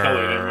can't see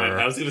color. Never mind.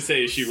 I was gonna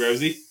say, is she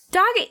rosy?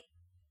 Doggy,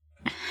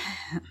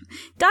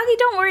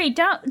 don't worry.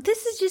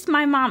 This is just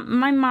my mom.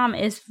 My mom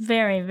is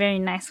very, very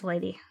nice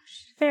lady.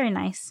 She's very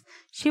nice.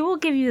 She will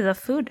give you the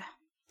food.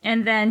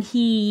 And then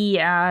he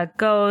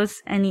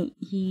goes and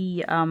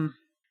he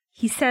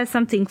says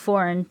something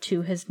foreign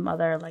to his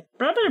mother, like,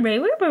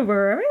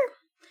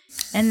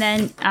 and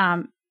then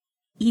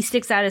he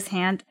sticks out his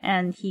hand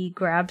and he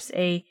grabs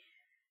a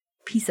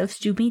piece of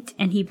stew meat,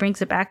 and he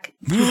brings it back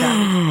to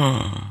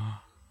Doggy.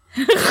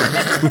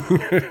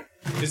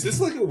 Is this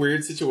like a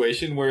weird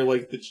situation where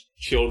like the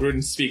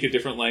children speak a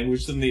different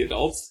language than the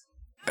adults?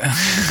 No.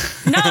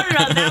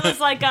 That was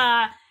like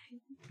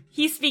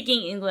he's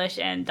speaking English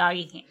and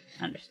Doggy can't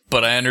understand.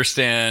 But I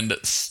understand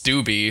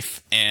stew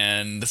beef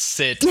and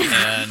sit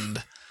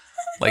and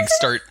like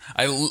start.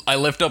 I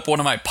lift up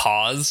one of my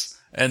paws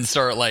and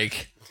start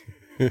like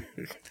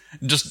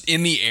just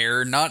in the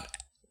air, not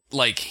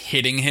like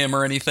hitting him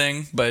or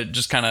anything, but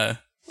just kind of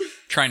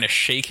trying to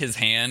shake his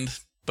hand.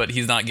 But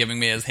he's not giving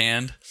me his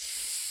hand.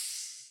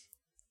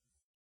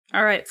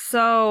 All right,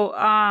 so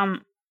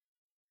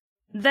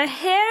the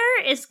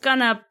hare is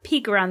gonna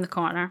peek around the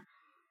corner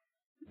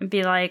and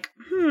be like,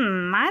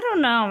 I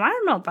don't know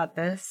about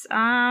this.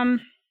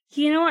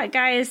 You know what,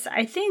 guys?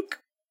 I think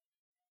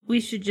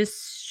we should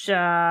just take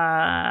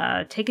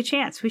a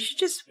chance. We should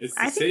just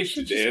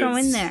go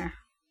in there.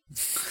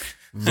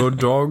 The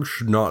dog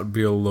should not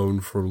be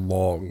alone for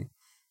long.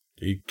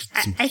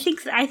 I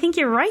think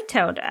you're right,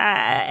 Toad.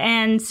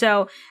 And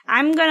so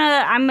I'm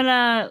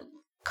gonna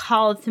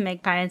call to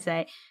Magpie and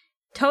say,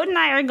 Toad and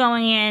I are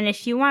going in.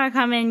 If you want to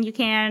come in, you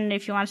can.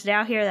 If you want to stay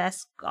out here,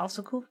 that's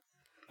also cool.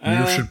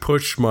 You should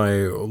push my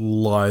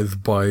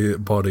lithe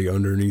body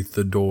underneath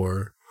the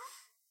door.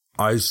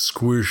 I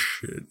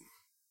squish it.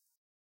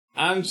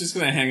 I'm just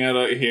gonna hang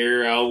out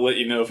here. I'll let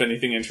you know if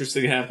anything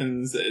interesting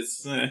happens.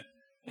 I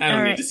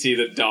don't need to see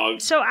the dog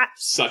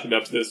sucking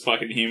up to those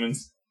fucking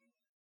humans.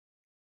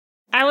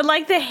 I would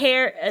like the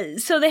hare.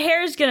 So the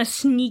hare is gonna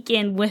sneak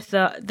in with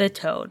the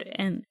toad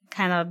and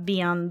kind of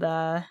be on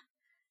the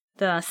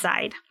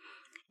side,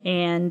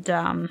 and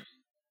I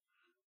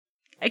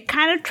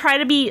kind of try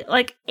to be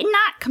like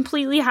not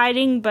completely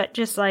hiding, but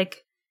just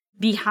like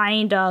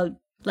behind a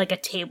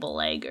table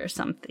leg or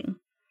something.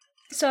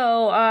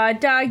 So,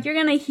 Doug, you're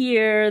gonna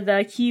hear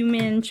the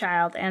human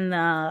child and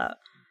the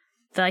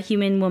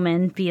human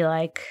woman be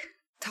like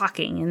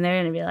talking, and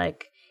they're gonna be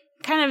like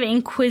kind of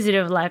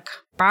inquisitive, like.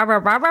 I'm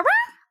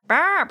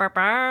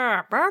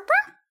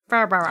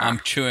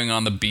chewing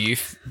on the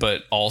beef,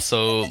 but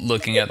also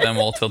looking at them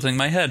while tilting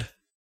my head.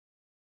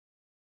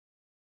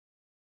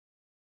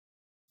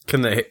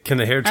 Can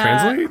the hare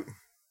translate?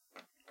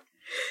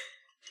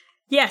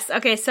 Yes.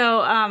 Okay.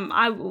 So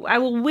I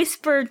will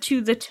whisper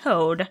to the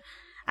toad.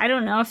 I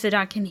don't know if the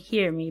dog can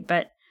hear me,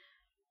 but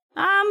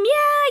yeah,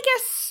 I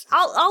guess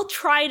I'll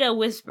try to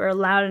whisper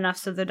loud enough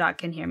so the dog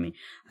can hear me.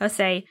 I'll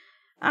say,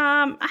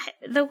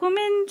 the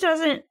woman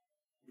doesn't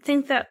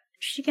think that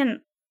she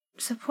can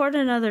support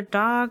another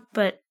dog,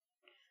 but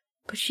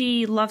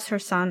she loves her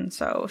son,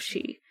 so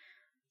she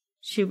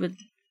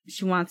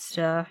wants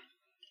to.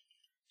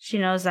 She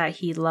knows that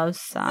he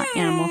loves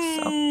animals,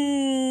 so.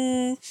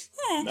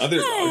 Another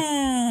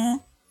dog.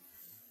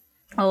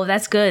 Oh,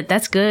 that's good.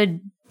 That's good,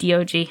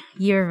 Dog.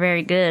 You're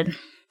very good.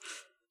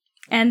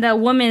 And the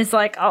woman is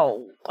like,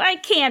 "Oh, I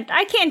can't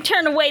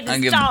turn away this dog."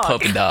 I'm giving the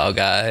puppy dog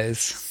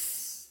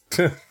eyes.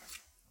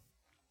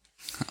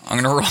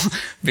 I'm gonna roll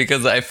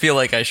because I feel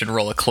like I should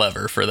roll a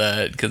clever for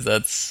that because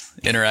that's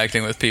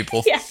interacting with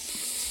people. Yeah.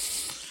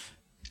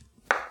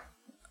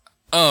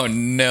 Oh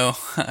no!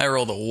 I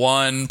rolled a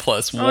 1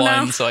 + 1,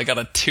 no. So I got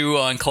a 2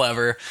 on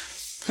clever.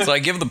 So I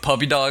give the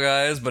puppy dog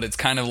eyes, but it's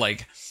kind of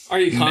like Are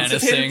you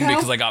menacing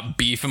because I got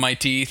beef in my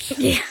teeth.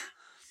 Yeah.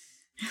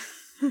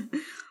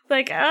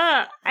 Like,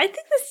 I think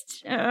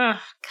this. God.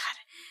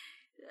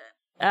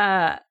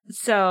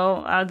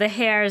 So the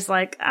hare is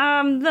like,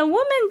 the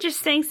woman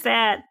just thinks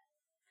that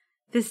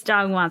this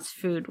dog wants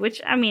food,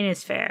 which I mean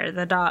is fair.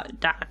 The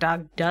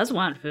dog does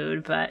want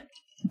food, but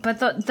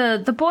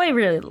the boy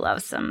really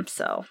loves him.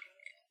 So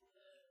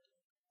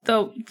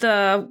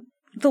the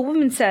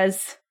woman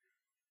says,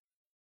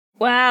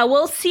 "Well,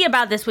 we'll see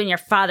about this when your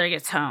father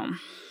gets home."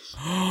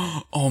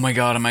 Oh my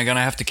god, am I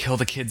gonna have to kill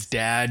the kid's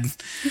dad?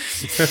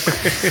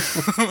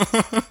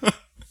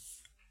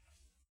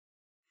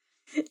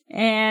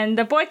 And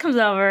the boy comes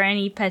over and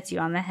he pets you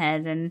on the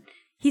head, and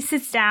he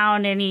sits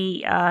down and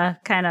he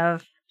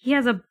he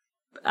has a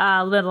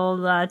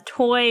little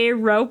toy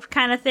rope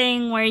kind of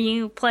thing where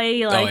you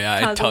play like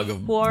I tug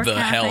of war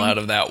the hell out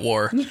of that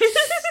war.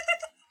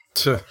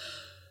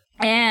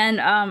 And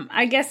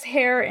I guess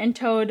Hare and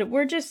Toad,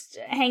 we're just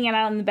hanging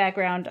out in the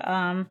background.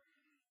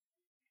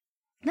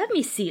 Let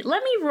me see.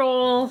 Let me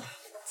roll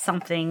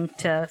something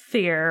to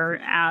figure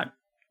out.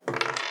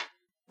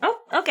 Oh,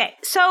 okay.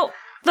 So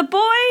the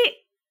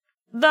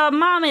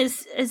mom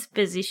is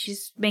busy.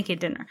 She's making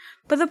dinner.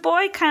 But the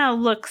boy kind of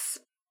looks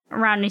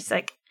around and he's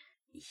like,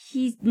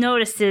 he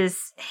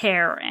notices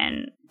Hare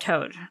and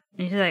Toad.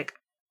 And he's like,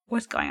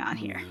 what's going on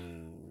here?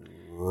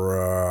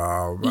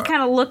 He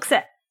kind of looks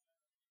at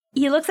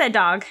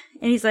Dog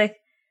and he's like,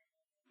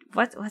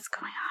 what's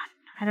going on?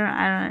 I don't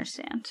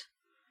understand.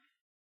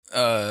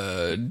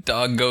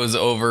 Dog goes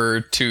over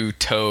to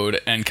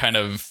Toad and kind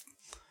of,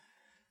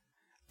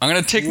 I'm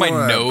going to take my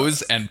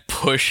nose and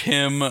push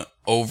him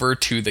over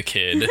to the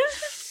kid.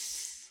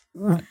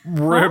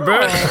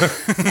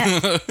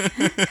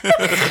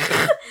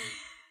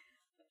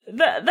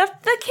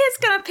 the kid's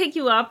gonna pick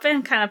you up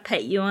and kind of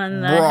pet you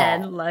on the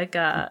head like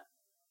a.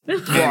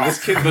 Man,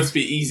 this kid must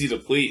be easy to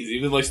please. He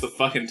even likes the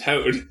fucking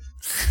toad.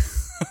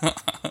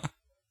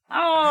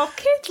 Oh,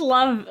 kids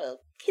love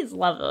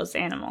those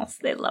animals.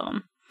 They love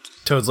them.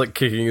 Toad's like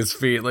kicking his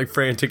feet, like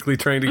frantically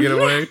trying to get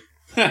away.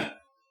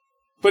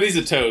 But he's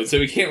a toad, so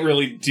he can't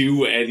really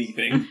do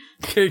anything.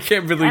 He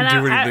can't really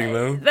do anything,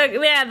 though.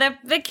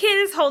 The kid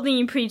is holding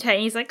you pretty tight.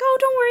 He's like, "Oh,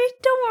 don't worry.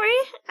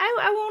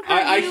 I won't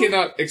hurt you." I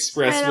cannot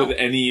express with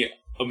any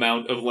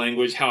amount of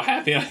language how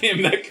happy I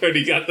am that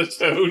Cody got the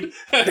toad.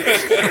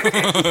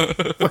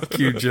 Fuck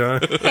you, John.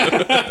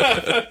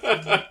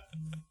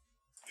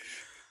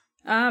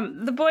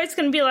 The boy's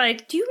gonna be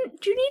like, "Do you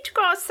need to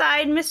go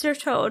outside, Mr.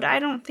 Toad? I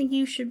don't think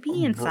you should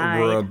be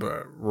inside."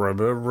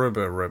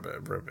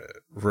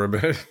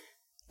 Ribbit.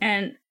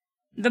 And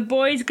the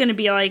boy's gonna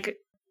be like,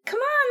 come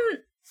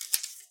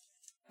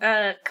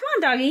on,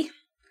 doggy.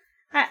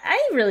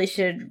 I really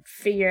should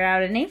figure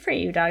out a name for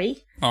you,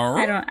 doggy. All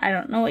right. I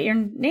don't know what your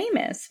name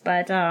is,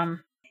 but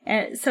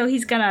and so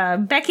he's gonna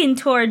beckon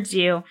towards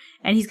you,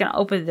 and he's gonna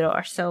open the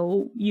door.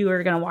 So you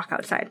are gonna walk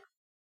outside.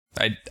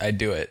 I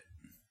do it.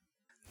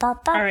 All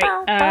right.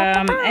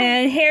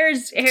 And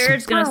Hare's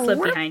gonna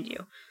slip behind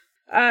you.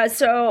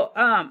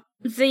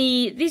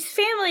 These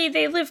family,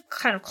 they live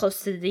kind of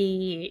close to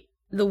the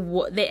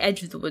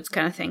edge of the woods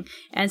kind of thing,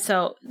 and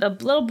so the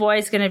little boy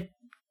is gonna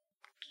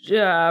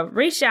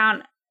reach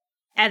down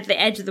at the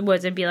edge of the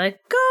woods and be like,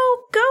 "Go,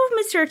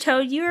 Mr.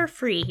 Toad, you're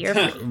free. You're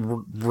free."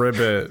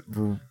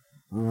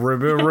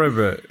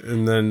 Ribbit,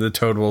 and then the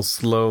toad will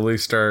slowly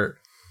start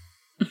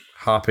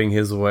hopping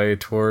his way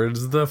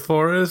towards the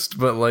forest,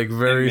 but like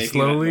very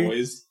slowly. That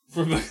noise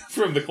from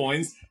the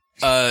coins.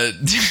 Oh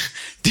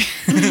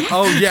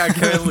yeah,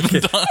 can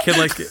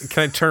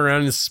I turn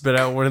around and spit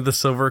out one of the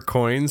silver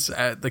coins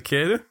at the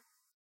kid?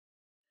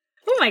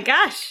 Oh my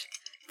gosh.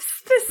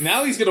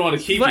 Now he's gonna want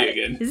to keep you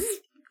again. Is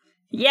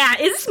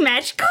this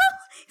magical?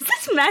 Is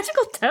this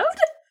magical toad?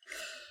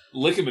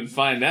 Lick him and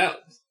find out.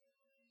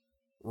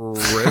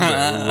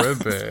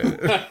 Ribbit.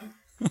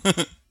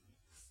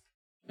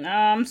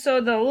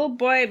 So the little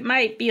boy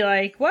might be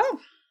like,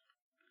 well,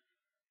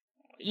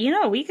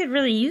 we could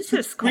really use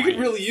this coin. We could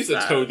really use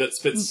a toad that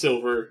spits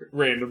silver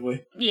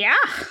randomly. Yeah.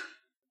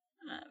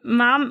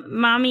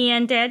 Mommy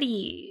and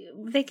Daddy,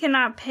 they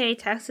cannot pay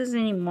taxes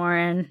anymore,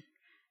 and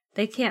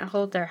they can't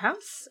hold their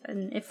house.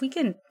 And if we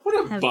can...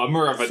 What a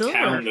bummer of a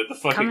town that the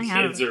fucking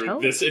kids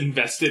are this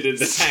invested in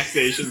the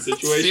taxation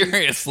situation.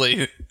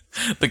 Seriously.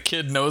 The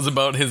kid knows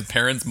about his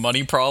parents'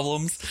 money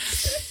problems.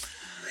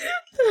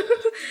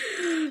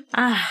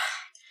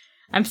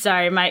 I'm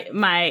sorry,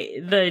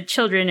 the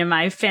children in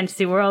my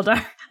fantasy world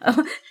are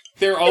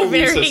they're all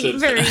very,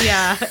 very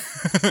yeah,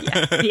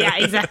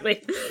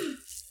 exactly.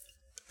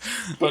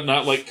 But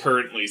not like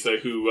current Lisa,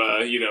 who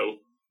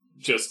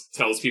just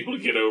tells people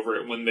to get over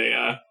it when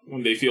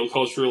they feel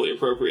culturally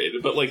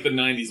appropriated. But like the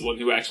 '90s one,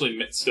 who actually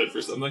stood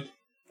for something.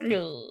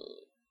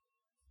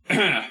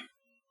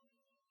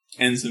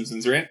 And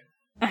Simpsons rant.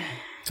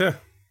 Yeah.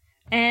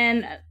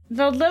 And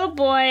the little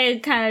boy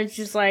kind of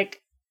just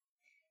like,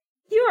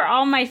 you are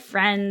all my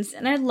friends,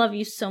 and I love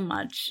you so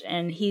much.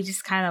 And he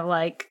just kind of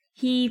like,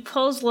 he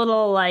pulls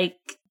little like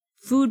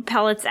food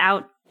pellets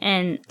out,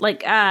 and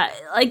like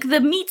the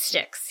meat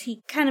sticks.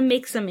 He kind of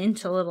makes them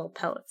into little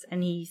pellets,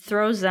 and he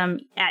throws them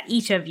at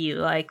each of you,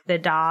 like the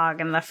dog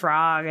and the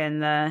frog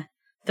and the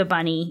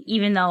bunny.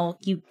 Even though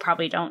you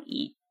probably don't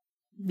eat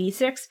meat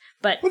sticks,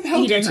 but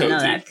he doesn't know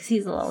that because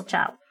he's a little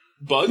child.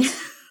 Bugs,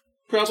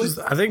 probably.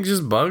 I think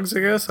just bugs. I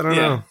guess I don't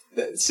know.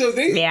 So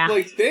they at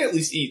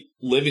least eat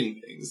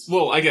living things.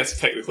 Well, I guess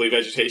technically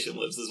vegetation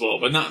lives as well,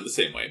 but not in the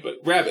same way. But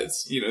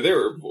rabbits, they're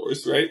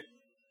herbivores, right?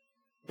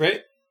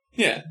 Right?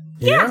 Yeah.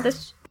 Yeah.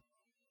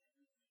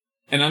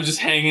 And I'm just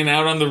hanging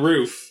out on the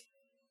roof.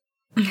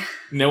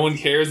 No one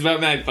cares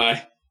about Magpie.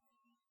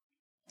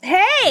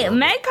 Hey,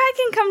 Magpie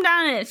can come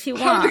down if he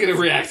wants. How are they going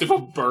to react if a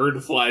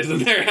bird flies in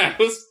their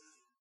house?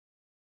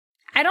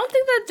 I don't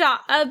think the dog,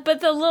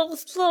 but the little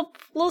small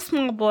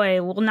boy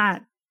will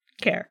not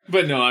care.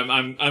 But no,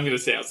 I'm going to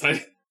stay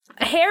outside.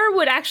 Hare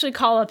would actually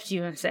call up to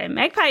you and say,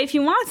 "Magpie, if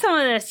you want some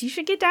of this, you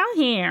should get down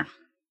here."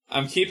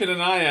 I'm keeping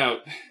an eye out.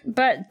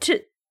 But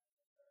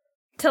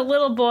to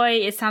little boy,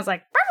 it sounds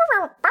like.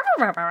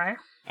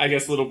 I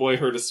guess little boy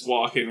heard a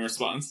squawk in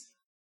response.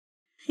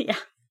 Yeah.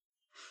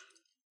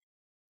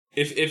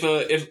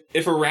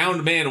 If a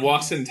round man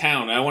walks in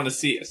town, I want to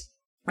see it.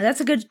 That's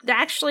a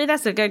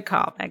good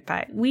call,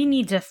 Magpie. We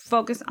need to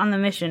focus on the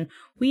mission.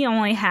 We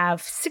only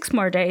have 6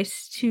 more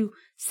days to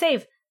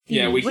save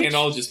the we witch. can't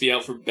all just be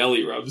out for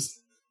belly rubs.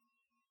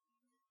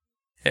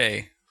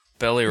 Hey,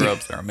 belly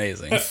rubs are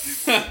amazing.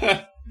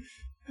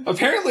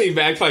 Apparently,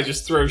 Magpie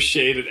just throws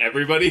shade at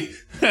everybody.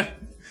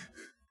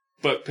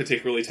 But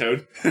particularly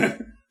Toad.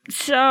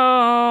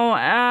 So,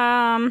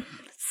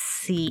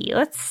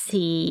 let's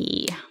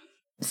see.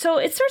 So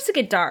it starts to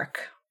get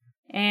dark,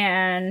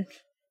 and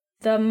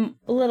the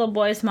little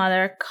boy's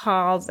mother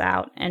calls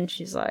out, and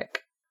she's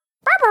like,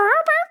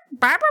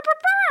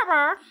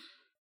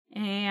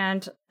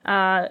 And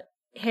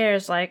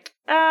Hare's like,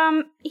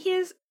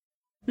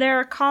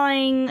 they're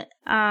calling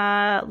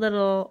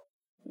little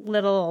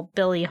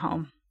Billy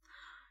home.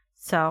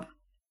 So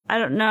I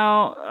don't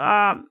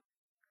know.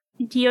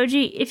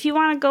 Dioji, if you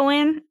want to go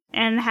in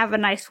and have a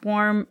nice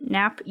warm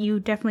nap, you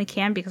definitely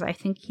can, because I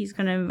think he's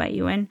going to invite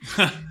you in.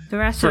 The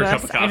rest of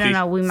us, I don't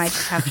know, we might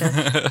just have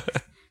to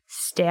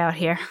stay out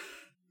here.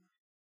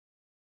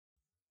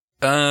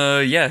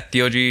 Yeah,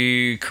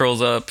 Dioji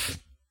curls up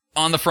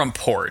on the front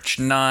porch,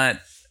 not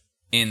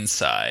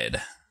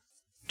inside.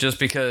 Just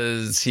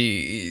because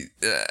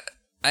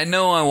I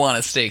know I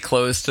want to stay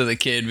close to the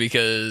kid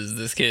because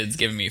this kid's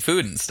giving me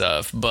food and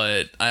stuff,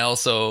 but I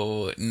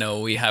also know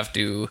we have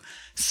to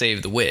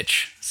save the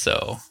witch,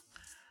 so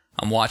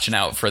I'm watching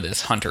out for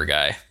this hunter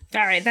guy.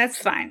 All right, that's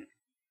fine.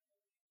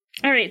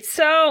 All right,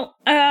 so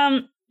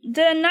the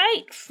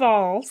night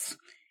falls,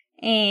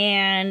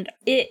 and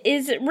it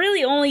is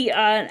really only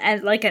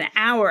like an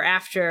hour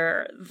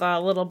after the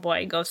little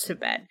boy goes to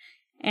bed,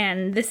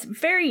 and this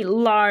very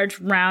large,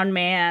 round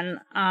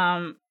man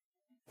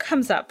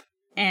comes up,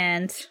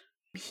 and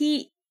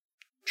he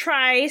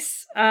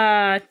tries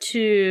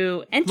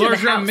to enter large the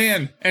house. round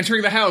man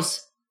entering the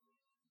house.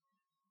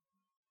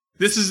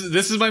 This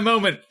is my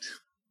moment.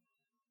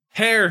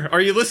 Hare,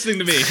 are you listening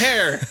to me?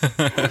 Hare!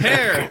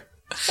 Hare!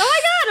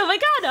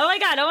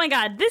 Oh my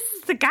god, this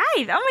is the guy.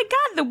 Oh my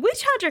god, the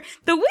witch hunter.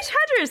 The witch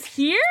hunter is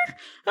here?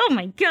 Oh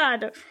my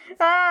god.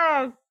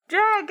 Oh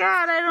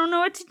god, I don't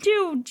know what to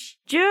do.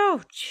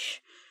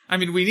 I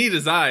mean, we need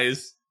his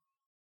eyes.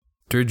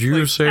 Did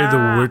you say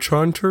the witch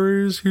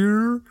hunter is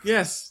here?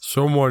 Yes.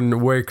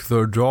 Someone wake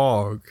the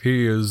dog.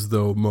 He is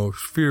the most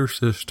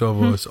fiercest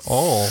of us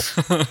all.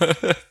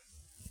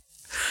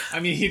 I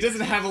mean, he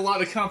doesn't have a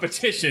lot of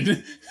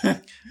competition.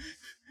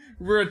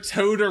 We're a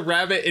toad, a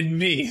rabbit, and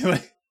me.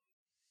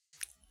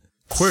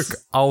 Quick,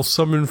 I'll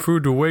summon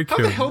food to wake him.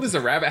 How the hell does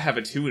a rabbit have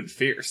a 2 in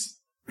fierce?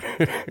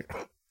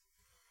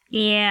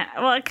 Yeah,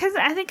 well, because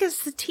I think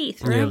it's the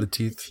teeth, right? Yeah, the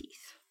teeth.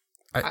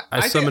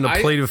 I summon a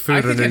plate of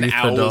food underneath the dog.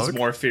 I think an owl is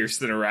more fierce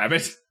than a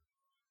rabbit.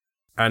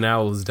 An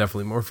owl is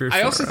definitely more fierce.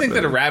 I also think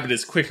that a rabbit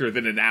is quicker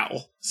than an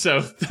owl,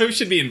 so those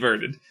should be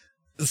inverted.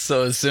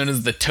 So as soon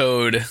as the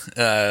toad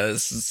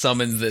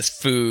summons this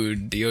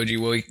food,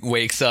 Dioji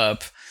wakes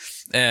up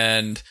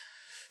and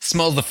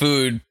smells the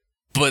food,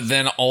 but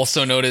then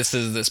also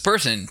notices this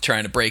person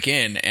trying to break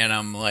in, and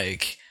I'm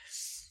like,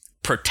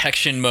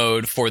 protection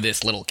mode for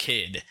this little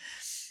kid.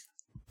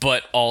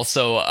 But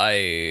also,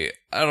 I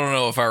don't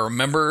know if I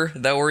remember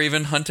that we're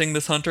even hunting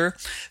this hunter.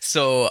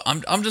 So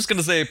I'm just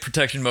gonna say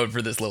protection mode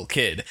for this little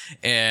kid,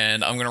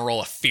 and I'm gonna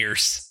roll a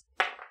fierce.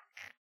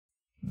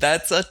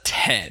 That's a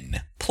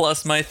 10.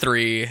 Plus my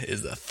 3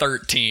 is a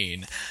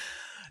 13.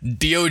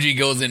 Dioji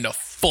goes into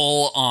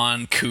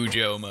full-on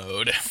Cujo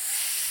mode.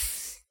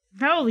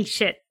 Holy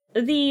shit.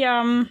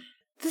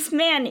 This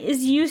man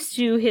is used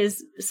to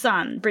his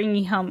son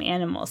bringing home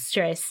animals,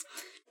 Trace,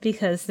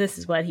 because this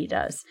is what he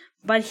does.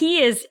 But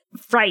he is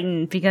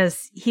frightened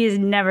because he has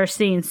never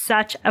seen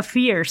such a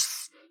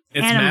fierce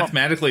animal. It's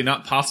mathematically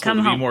not possible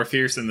to be more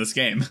fierce in this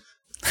game.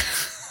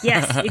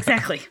 Yes,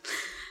 exactly.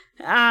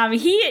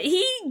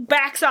 He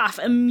backs off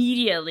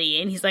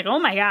immediately, and he's like, oh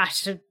my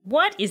gosh,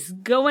 what is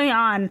going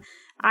on?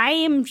 I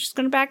am just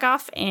going to back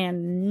off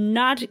and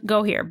not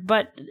go here.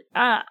 But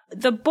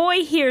the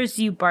boy hears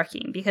you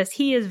barking because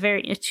he is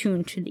very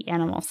attuned to the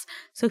animals.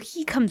 So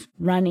he comes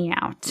running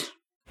out.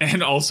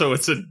 And also,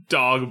 it's a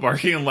dog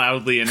barking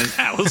loudly in his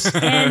house.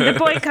 And the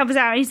boy comes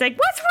out, and he's like,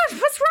 what's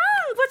wrong?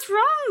 What's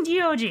wrong,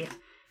 Dioji?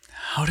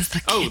 How does the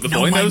kid the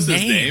boy knows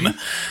his name.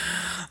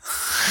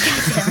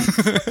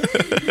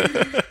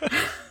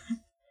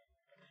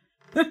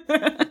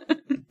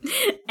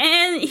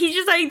 And he's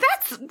just like,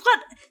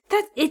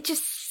 it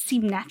just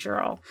seemed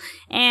natural.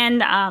 And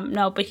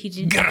no, but he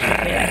didn't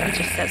actually, like,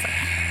 he just says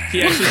that.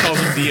 He actually calls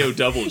him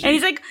D-O-double-G. And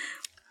he's like,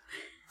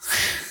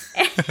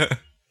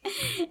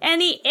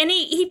 and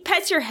he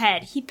pets your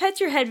head. He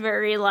pets your head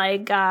very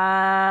like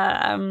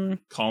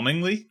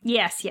calmingly?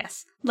 Yes.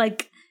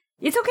 Like,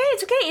 it's okay.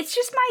 It's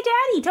just my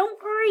daddy.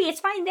 Don't worry.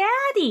 It's my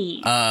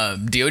daddy.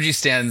 Dioji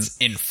stands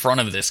in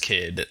front of this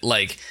kid.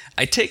 Like,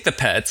 I take the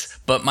pets,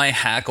 but my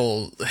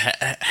hackles,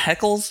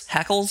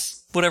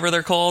 whatever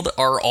they're called,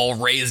 are all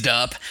raised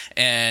up,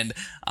 and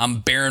I'm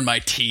baring my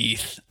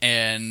teeth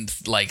and,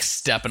 like,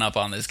 stepping up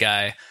on this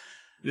guy.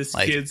 This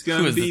kid's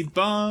gonna be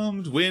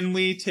bummed when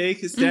we take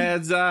his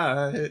dad's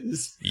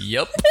eyes.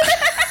 Yep.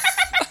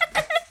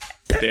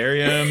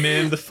 Bury him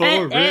in the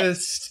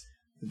forest.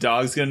 The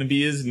dog's gonna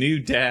be his new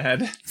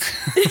dad. And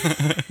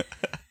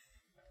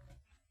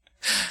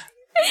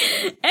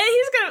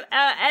he's gonna,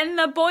 and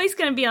the boy's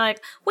gonna be like,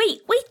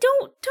 wait,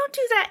 don't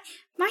do that.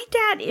 My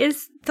dad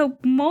is the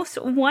most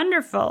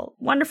wonderful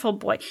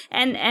boy.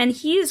 And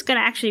he's gonna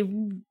actually,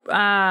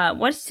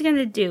 what's he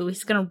gonna do?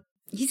 He's gonna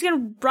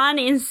run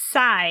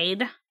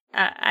inside.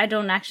 I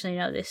don't actually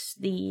know this.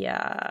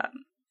 I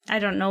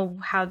don't know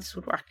how this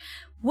would work.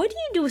 What do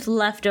you do with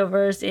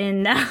leftovers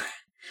in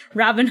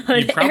Robin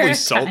Hood. You probably era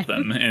salt time.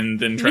 them and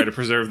then try to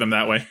preserve them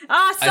that way.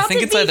 Ah, I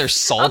think it's beef. either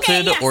salted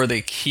Okay, yes. or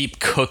they keep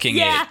cooking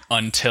Yeah. it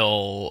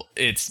until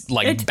it's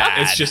like It's-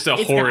 bad. It's just a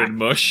It's horrid not.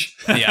 mush.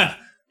 yeah.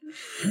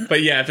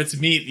 But yeah, if it's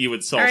meat, you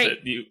would salt All right. it.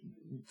 You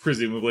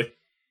presumably.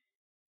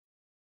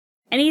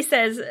 And he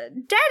says,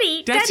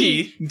 Daddy,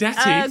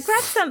 grab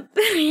some,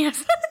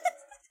 yes.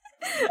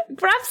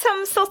 Grab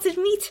some salted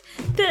meat.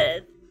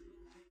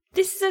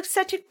 This is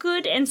such a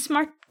good and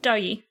smart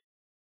doggy.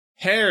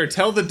 Hare,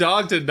 tell the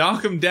dog to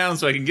knock him down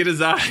so I can get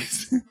his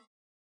eyes.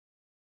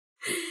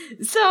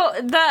 So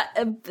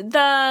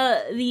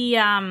the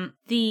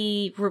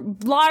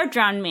large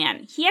round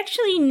man, he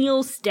actually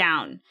kneels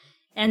down,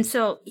 and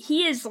so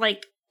he is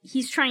like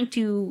he's trying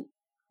to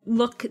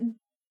look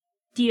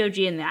Dog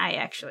in the eye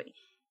actually,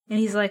 and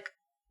he's like,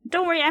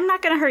 "Don't worry, I'm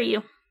not gonna hurt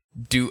you."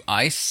 Do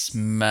I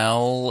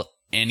smell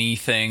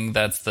anything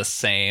that's the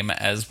same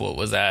as what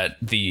was at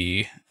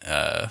the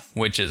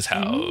witch's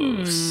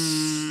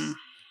house?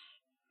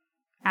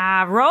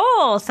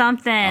 Roll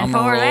something I'm for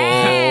gonna roll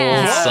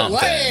that.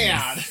 something.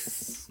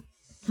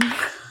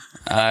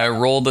 I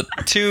rolled a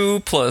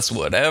 2 plus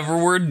whatever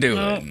we're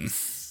doing.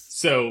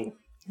 So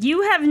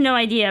You have no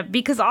idea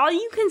because all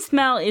you can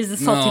smell is the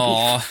salty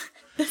Aw.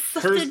 beef. The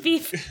salted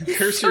beef.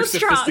 curse so your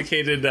strong.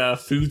 sophisticated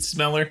food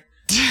smeller.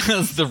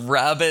 Does the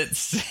rabbit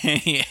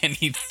say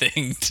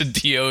anything to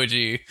Dog?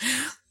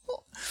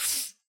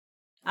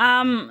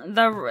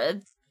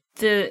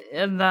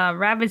 The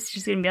rabbit's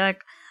just gonna be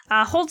like,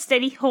 hold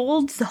steady,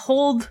 hold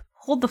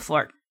the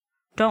fort.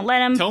 Don't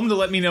let him. Tell him to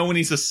let me know when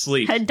he's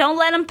asleep. Don't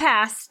let him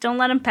pass. Don't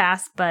let him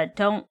pass. But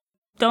don't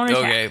attack.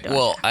 Okay, Don't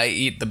well, attack. I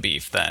eat the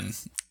beef then.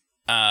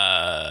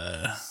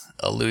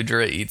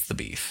 Aludra eats the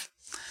beef.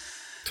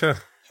 Huh.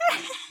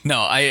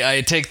 No,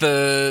 I take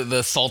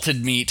the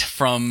salted meat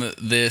from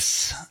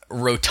this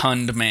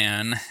rotund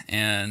man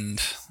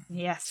and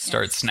Yes.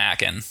 start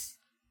snacking.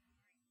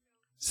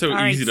 So All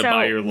right, easy to so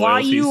buy your loyalties. while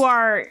you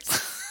are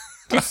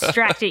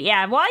distracted,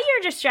 while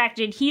you're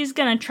distracted, he's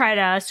gonna try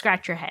to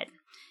scratch your head,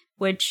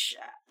 which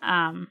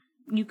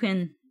you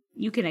can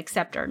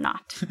accept or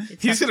not.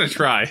 It's He's up gonna to you.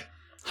 try.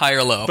 High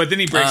or low? But then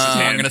he breaks his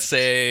hand. I'm going to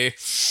say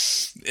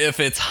if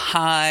it's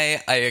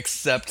high, I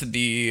accept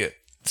the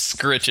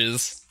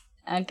scritches.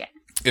 Okay.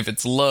 If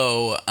it's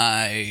low,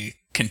 I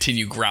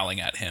continue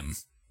growling at him.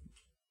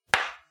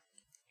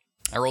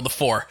 I rolled a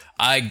 4.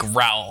 I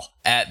growl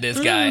at this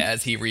guy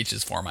as he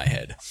reaches for my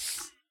head.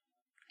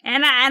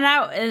 And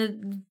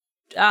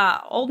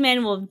old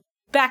man will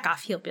back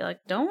off. He'll be like,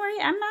 "Don't worry,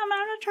 I'm not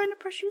trying to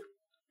push you.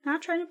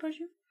 Not trying to push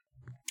you."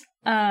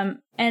 And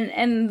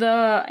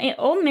the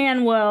old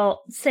man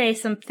will say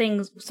some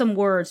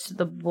words to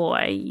the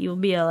boy. You'll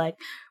be like,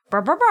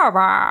 "Bah, bah, bah,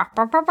 bah,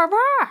 bah, bah, bah,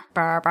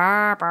 bah,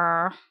 bah,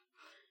 bah."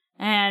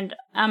 And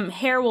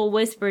Hare will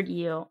whisper to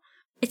you.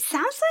 It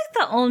sounds like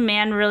the old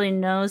man really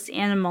knows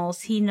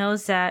animals. He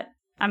knows that.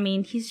 I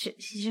mean, he's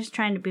just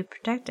trying to be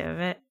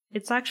protective.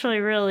 It's actually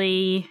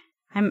really.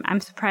 I'm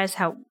surprised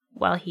how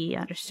well he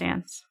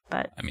understands.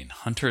 But I mean,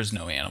 hunters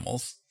know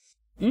animals.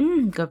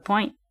 good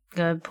point.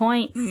 Good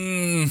point.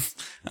 I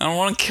don't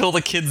want to kill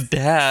the kid's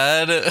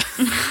dad.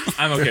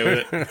 I'm okay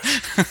with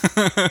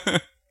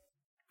it.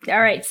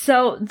 All right.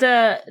 So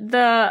the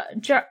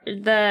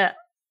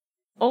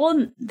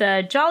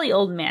jolly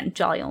old man.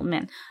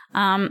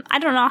 I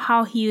don't know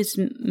how he's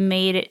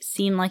made it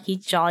seem like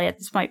he's jolly at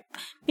this point.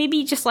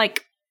 Maybe just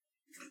like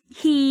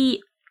he's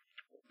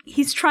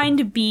trying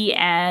to be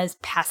as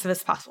passive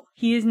as possible.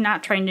 He is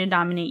not trying to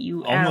dominate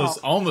you at all.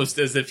 Almost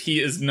as if he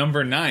is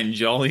number 9,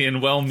 jolly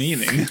and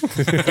well-meaning.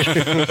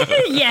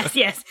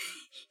 Yes.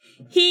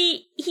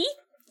 He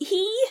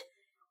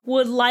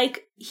would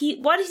like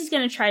what he's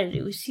going to try to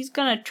do is he's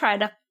going to try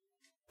to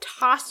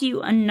toss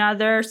you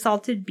another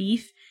salted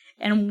beef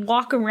and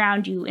walk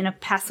around you in a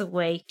passive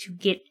way to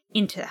get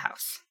into the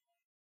house.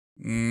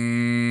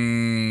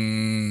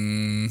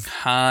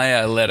 High,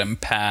 I let him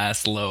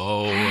pass.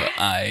 Low,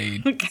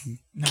 I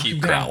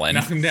keep growling.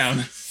 Knock him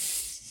down.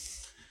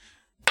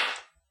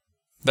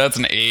 That's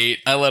an 8.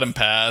 I let him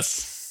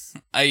pass.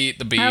 I eat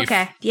the beef.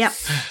 Okay. Yep.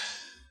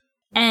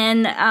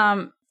 And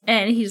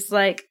he's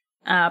like,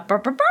 burr, burr,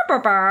 burr,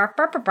 burr, burr,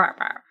 burr, burr,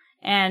 burr.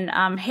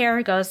 And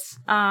Hare goes,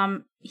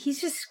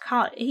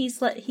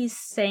 he's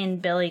saying,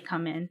 "Billy,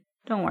 come in.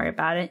 Don't worry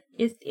about it.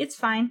 It's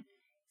fine.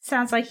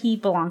 Sounds like he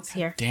belongs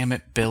here." Damn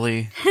it,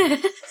 Billy.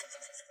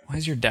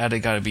 Why's your dad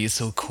gotta be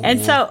so cool?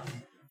 And so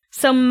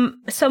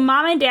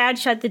mom and dad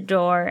shut the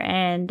door,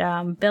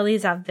 and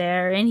Billy's out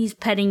there, and he's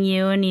petting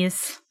you, and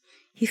he's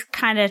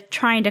kind of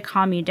trying to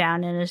calm you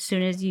down. And as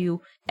soon as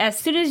you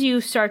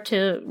start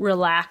to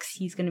relax,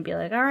 he's gonna be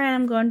like, "All right,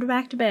 I'm going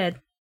back to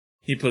bed."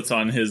 He puts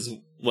on his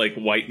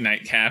white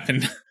nightcap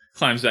and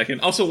climbs back in.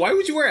 Also, why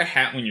would you wear a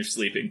hat when you're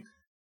sleeping?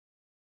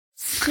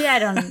 Yeah, I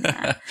don't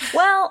know.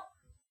 Well,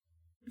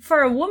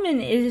 for a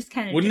woman, it is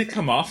kind of. Wouldn't it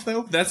come off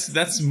though?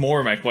 That's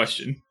more my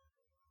question.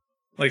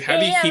 Like, how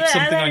do you keep that-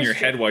 something that on is your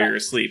head true, while but- you're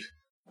asleep?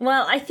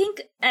 Well, I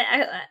think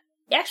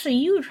actually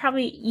you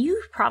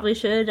probably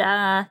should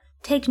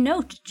take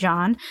note,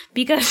 John,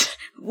 because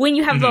when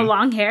you have the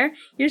long hair,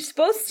 you're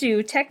supposed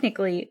to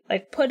technically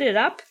like put it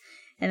up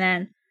and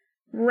then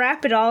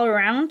wrap it all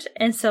around,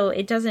 and so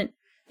it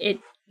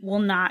will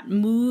not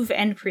move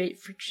and create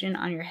friction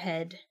on your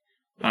head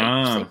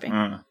while you're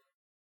sleeping.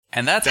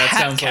 And that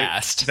sounds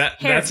like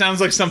that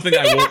sounds like something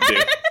I won't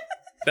do.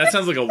 That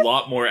sounds like a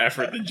lot more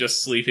effort than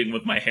just sleeping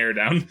with my hair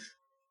down.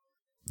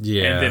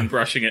 Yeah. And then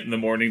brushing it in the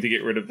morning to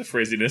get rid of the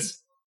frizziness.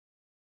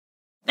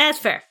 That's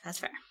fair.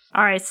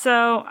 All right,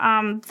 so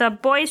the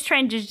boy's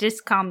trying to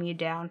just calm you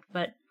down,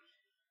 but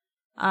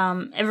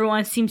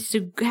everyone seems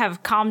to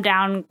have calmed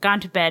down, gone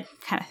to bed,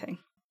 kind of thing.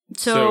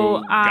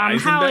 So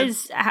how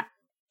is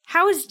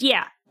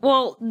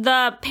well,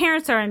 the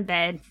parents are in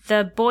bed.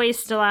 The boy is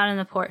still out on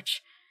the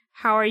porch.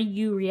 How are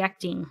you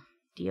reacting,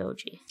 DOG?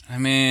 I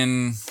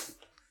mean,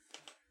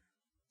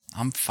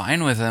 I'm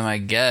fine with him, I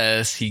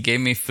guess. He gave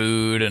me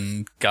food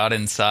and got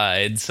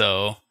inside,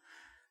 so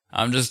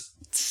I'm just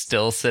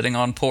still sitting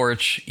on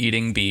porch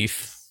eating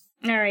beef.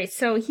 All right,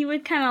 so he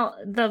would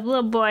the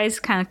little boy's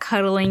kind of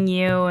cuddling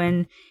you,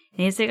 and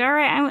he's like, all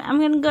right, I'm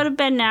going to go to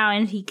bed now,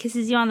 and he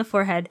kisses you on the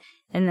forehead,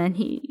 and then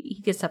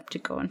he gets up to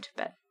go into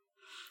bed.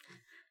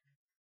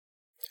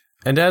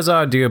 And as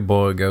our dear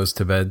boy goes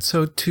to bed,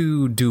 so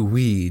too do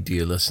we,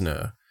 dear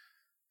listener,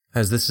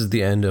 as this is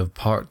the end of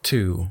part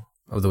 2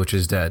 of The Witch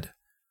is Dead.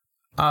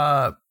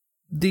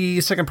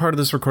 The second part of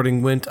this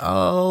recording went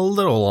a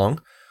little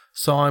long,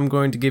 so I'm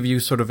going to give you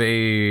sort of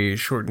a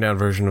shortened down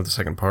version of the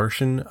second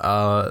portion.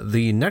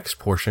 The next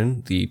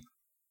portion, the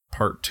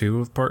part 2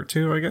 of part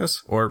 2, I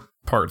guess, or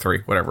part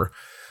 3, whatever,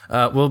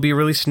 will be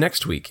released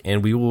next week,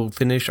 and we will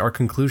finish our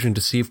conclusion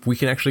to see if we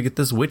can actually get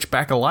this witch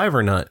back alive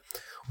or not.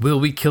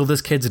 Will we kill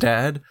this kid's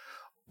dad?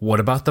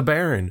 What about the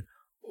Baron?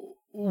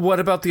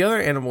 What about the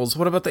other animals?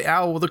 What about the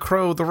owl, the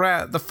crow, the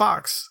rat, the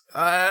fox?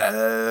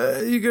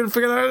 You can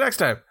figure that out next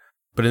time.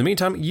 But in the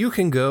meantime, you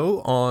can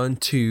go on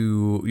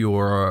to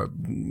your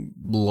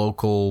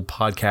local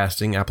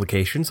podcasting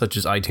application, such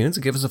as iTunes,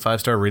 and give us a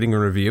 5-star rating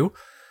and review.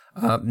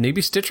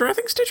 Maybe Stitcher. I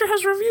think Stitcher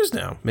has reviews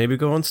now. Maybe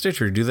go on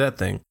Stitcher, do that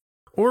thing.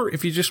 Or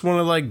if you just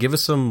want to give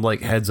us some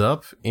heads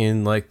up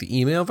in the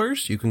email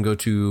verse, you can go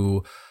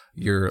to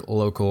your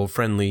local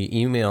friendly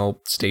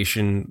email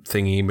station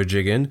thingy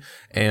majigin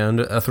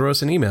and throw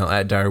us an email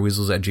at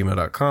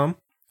direweasels@gmail.com.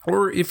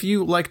 Or if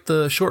you like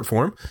the short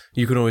form,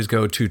 you can always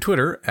go to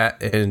Twitter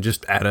and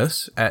just add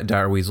us at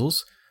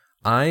direweasels.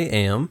 I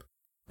am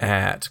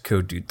at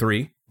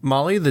CodeDude3.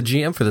 Molly, the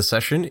GM for the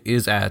session,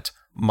 is at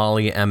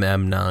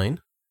MollyMM9.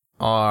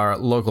 Our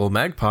local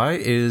magpie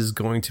is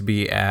going to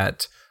be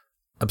at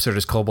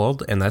Absurdist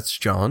Kobold, and that's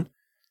John.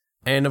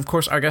 And of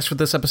course, our guest for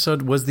this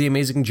episode was the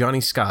amazing Johnny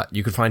Scott.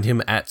 You can find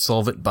him at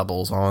Solvent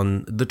Bubbles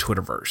on the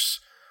Twitterverse.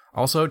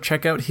 Also,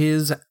 check out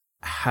his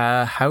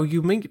How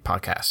You Meet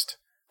podcast.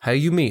 How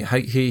You Meet. How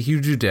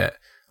you do that.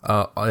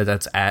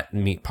 That's at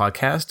Meet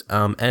Podcast.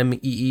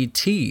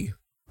 MEET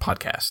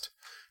podcast.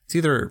 It's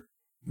either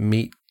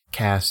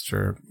Meetcast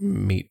or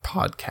Meet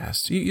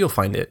Podcast. You'll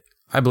find it.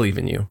 I believe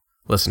in you,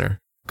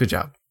 listener. Good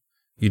job.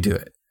 You do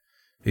it.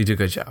 You do a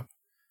good job.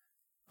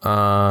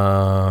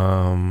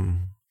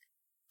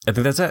 I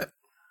think that's it.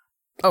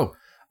 Oh,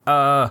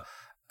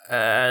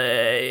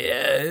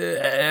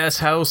 S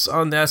House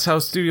on the S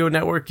House Studio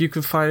Network. You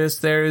can find us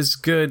there. Is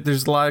good.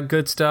 There's a lot of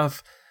good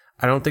stuff.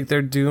 I don't think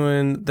they're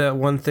doing that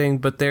one thing,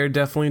 but they're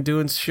definitely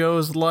doing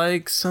shows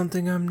like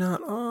something I'm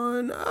not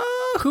on.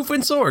 Hoof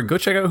and Sword. Go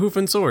check out Hoof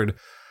and Sword.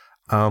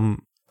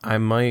 I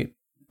might,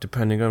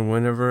 depending on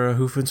whenever a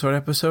Hoof and Sword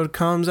episode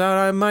comes out,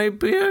 I might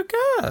be a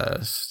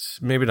guest.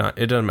 Maybe not.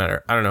 It doesn't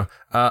matter. I don't know.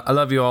 I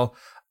love you all.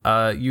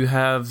 You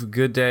have a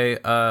good day.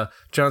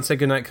 John, say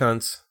goodnight,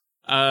 cunts.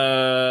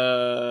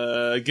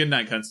 Good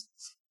night, cunts.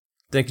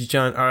 Thank you,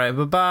 John. All right,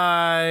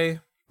 bye-bye.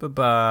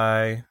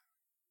 Bye-bye.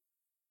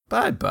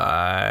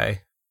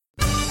 Bye-bye.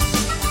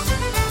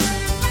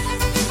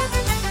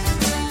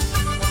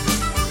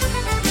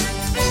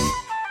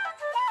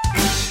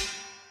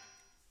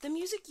 The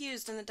music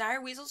used in the Dire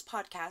Weasels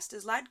podcast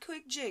is Lad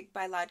Quig Jig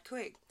by Lad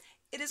Quig.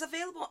 It is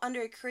available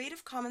under a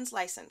Creative Commons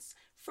license.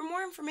 For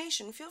more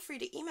information, feel free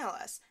to email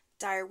us,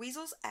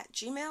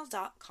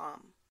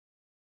 direweasels@gmail.com.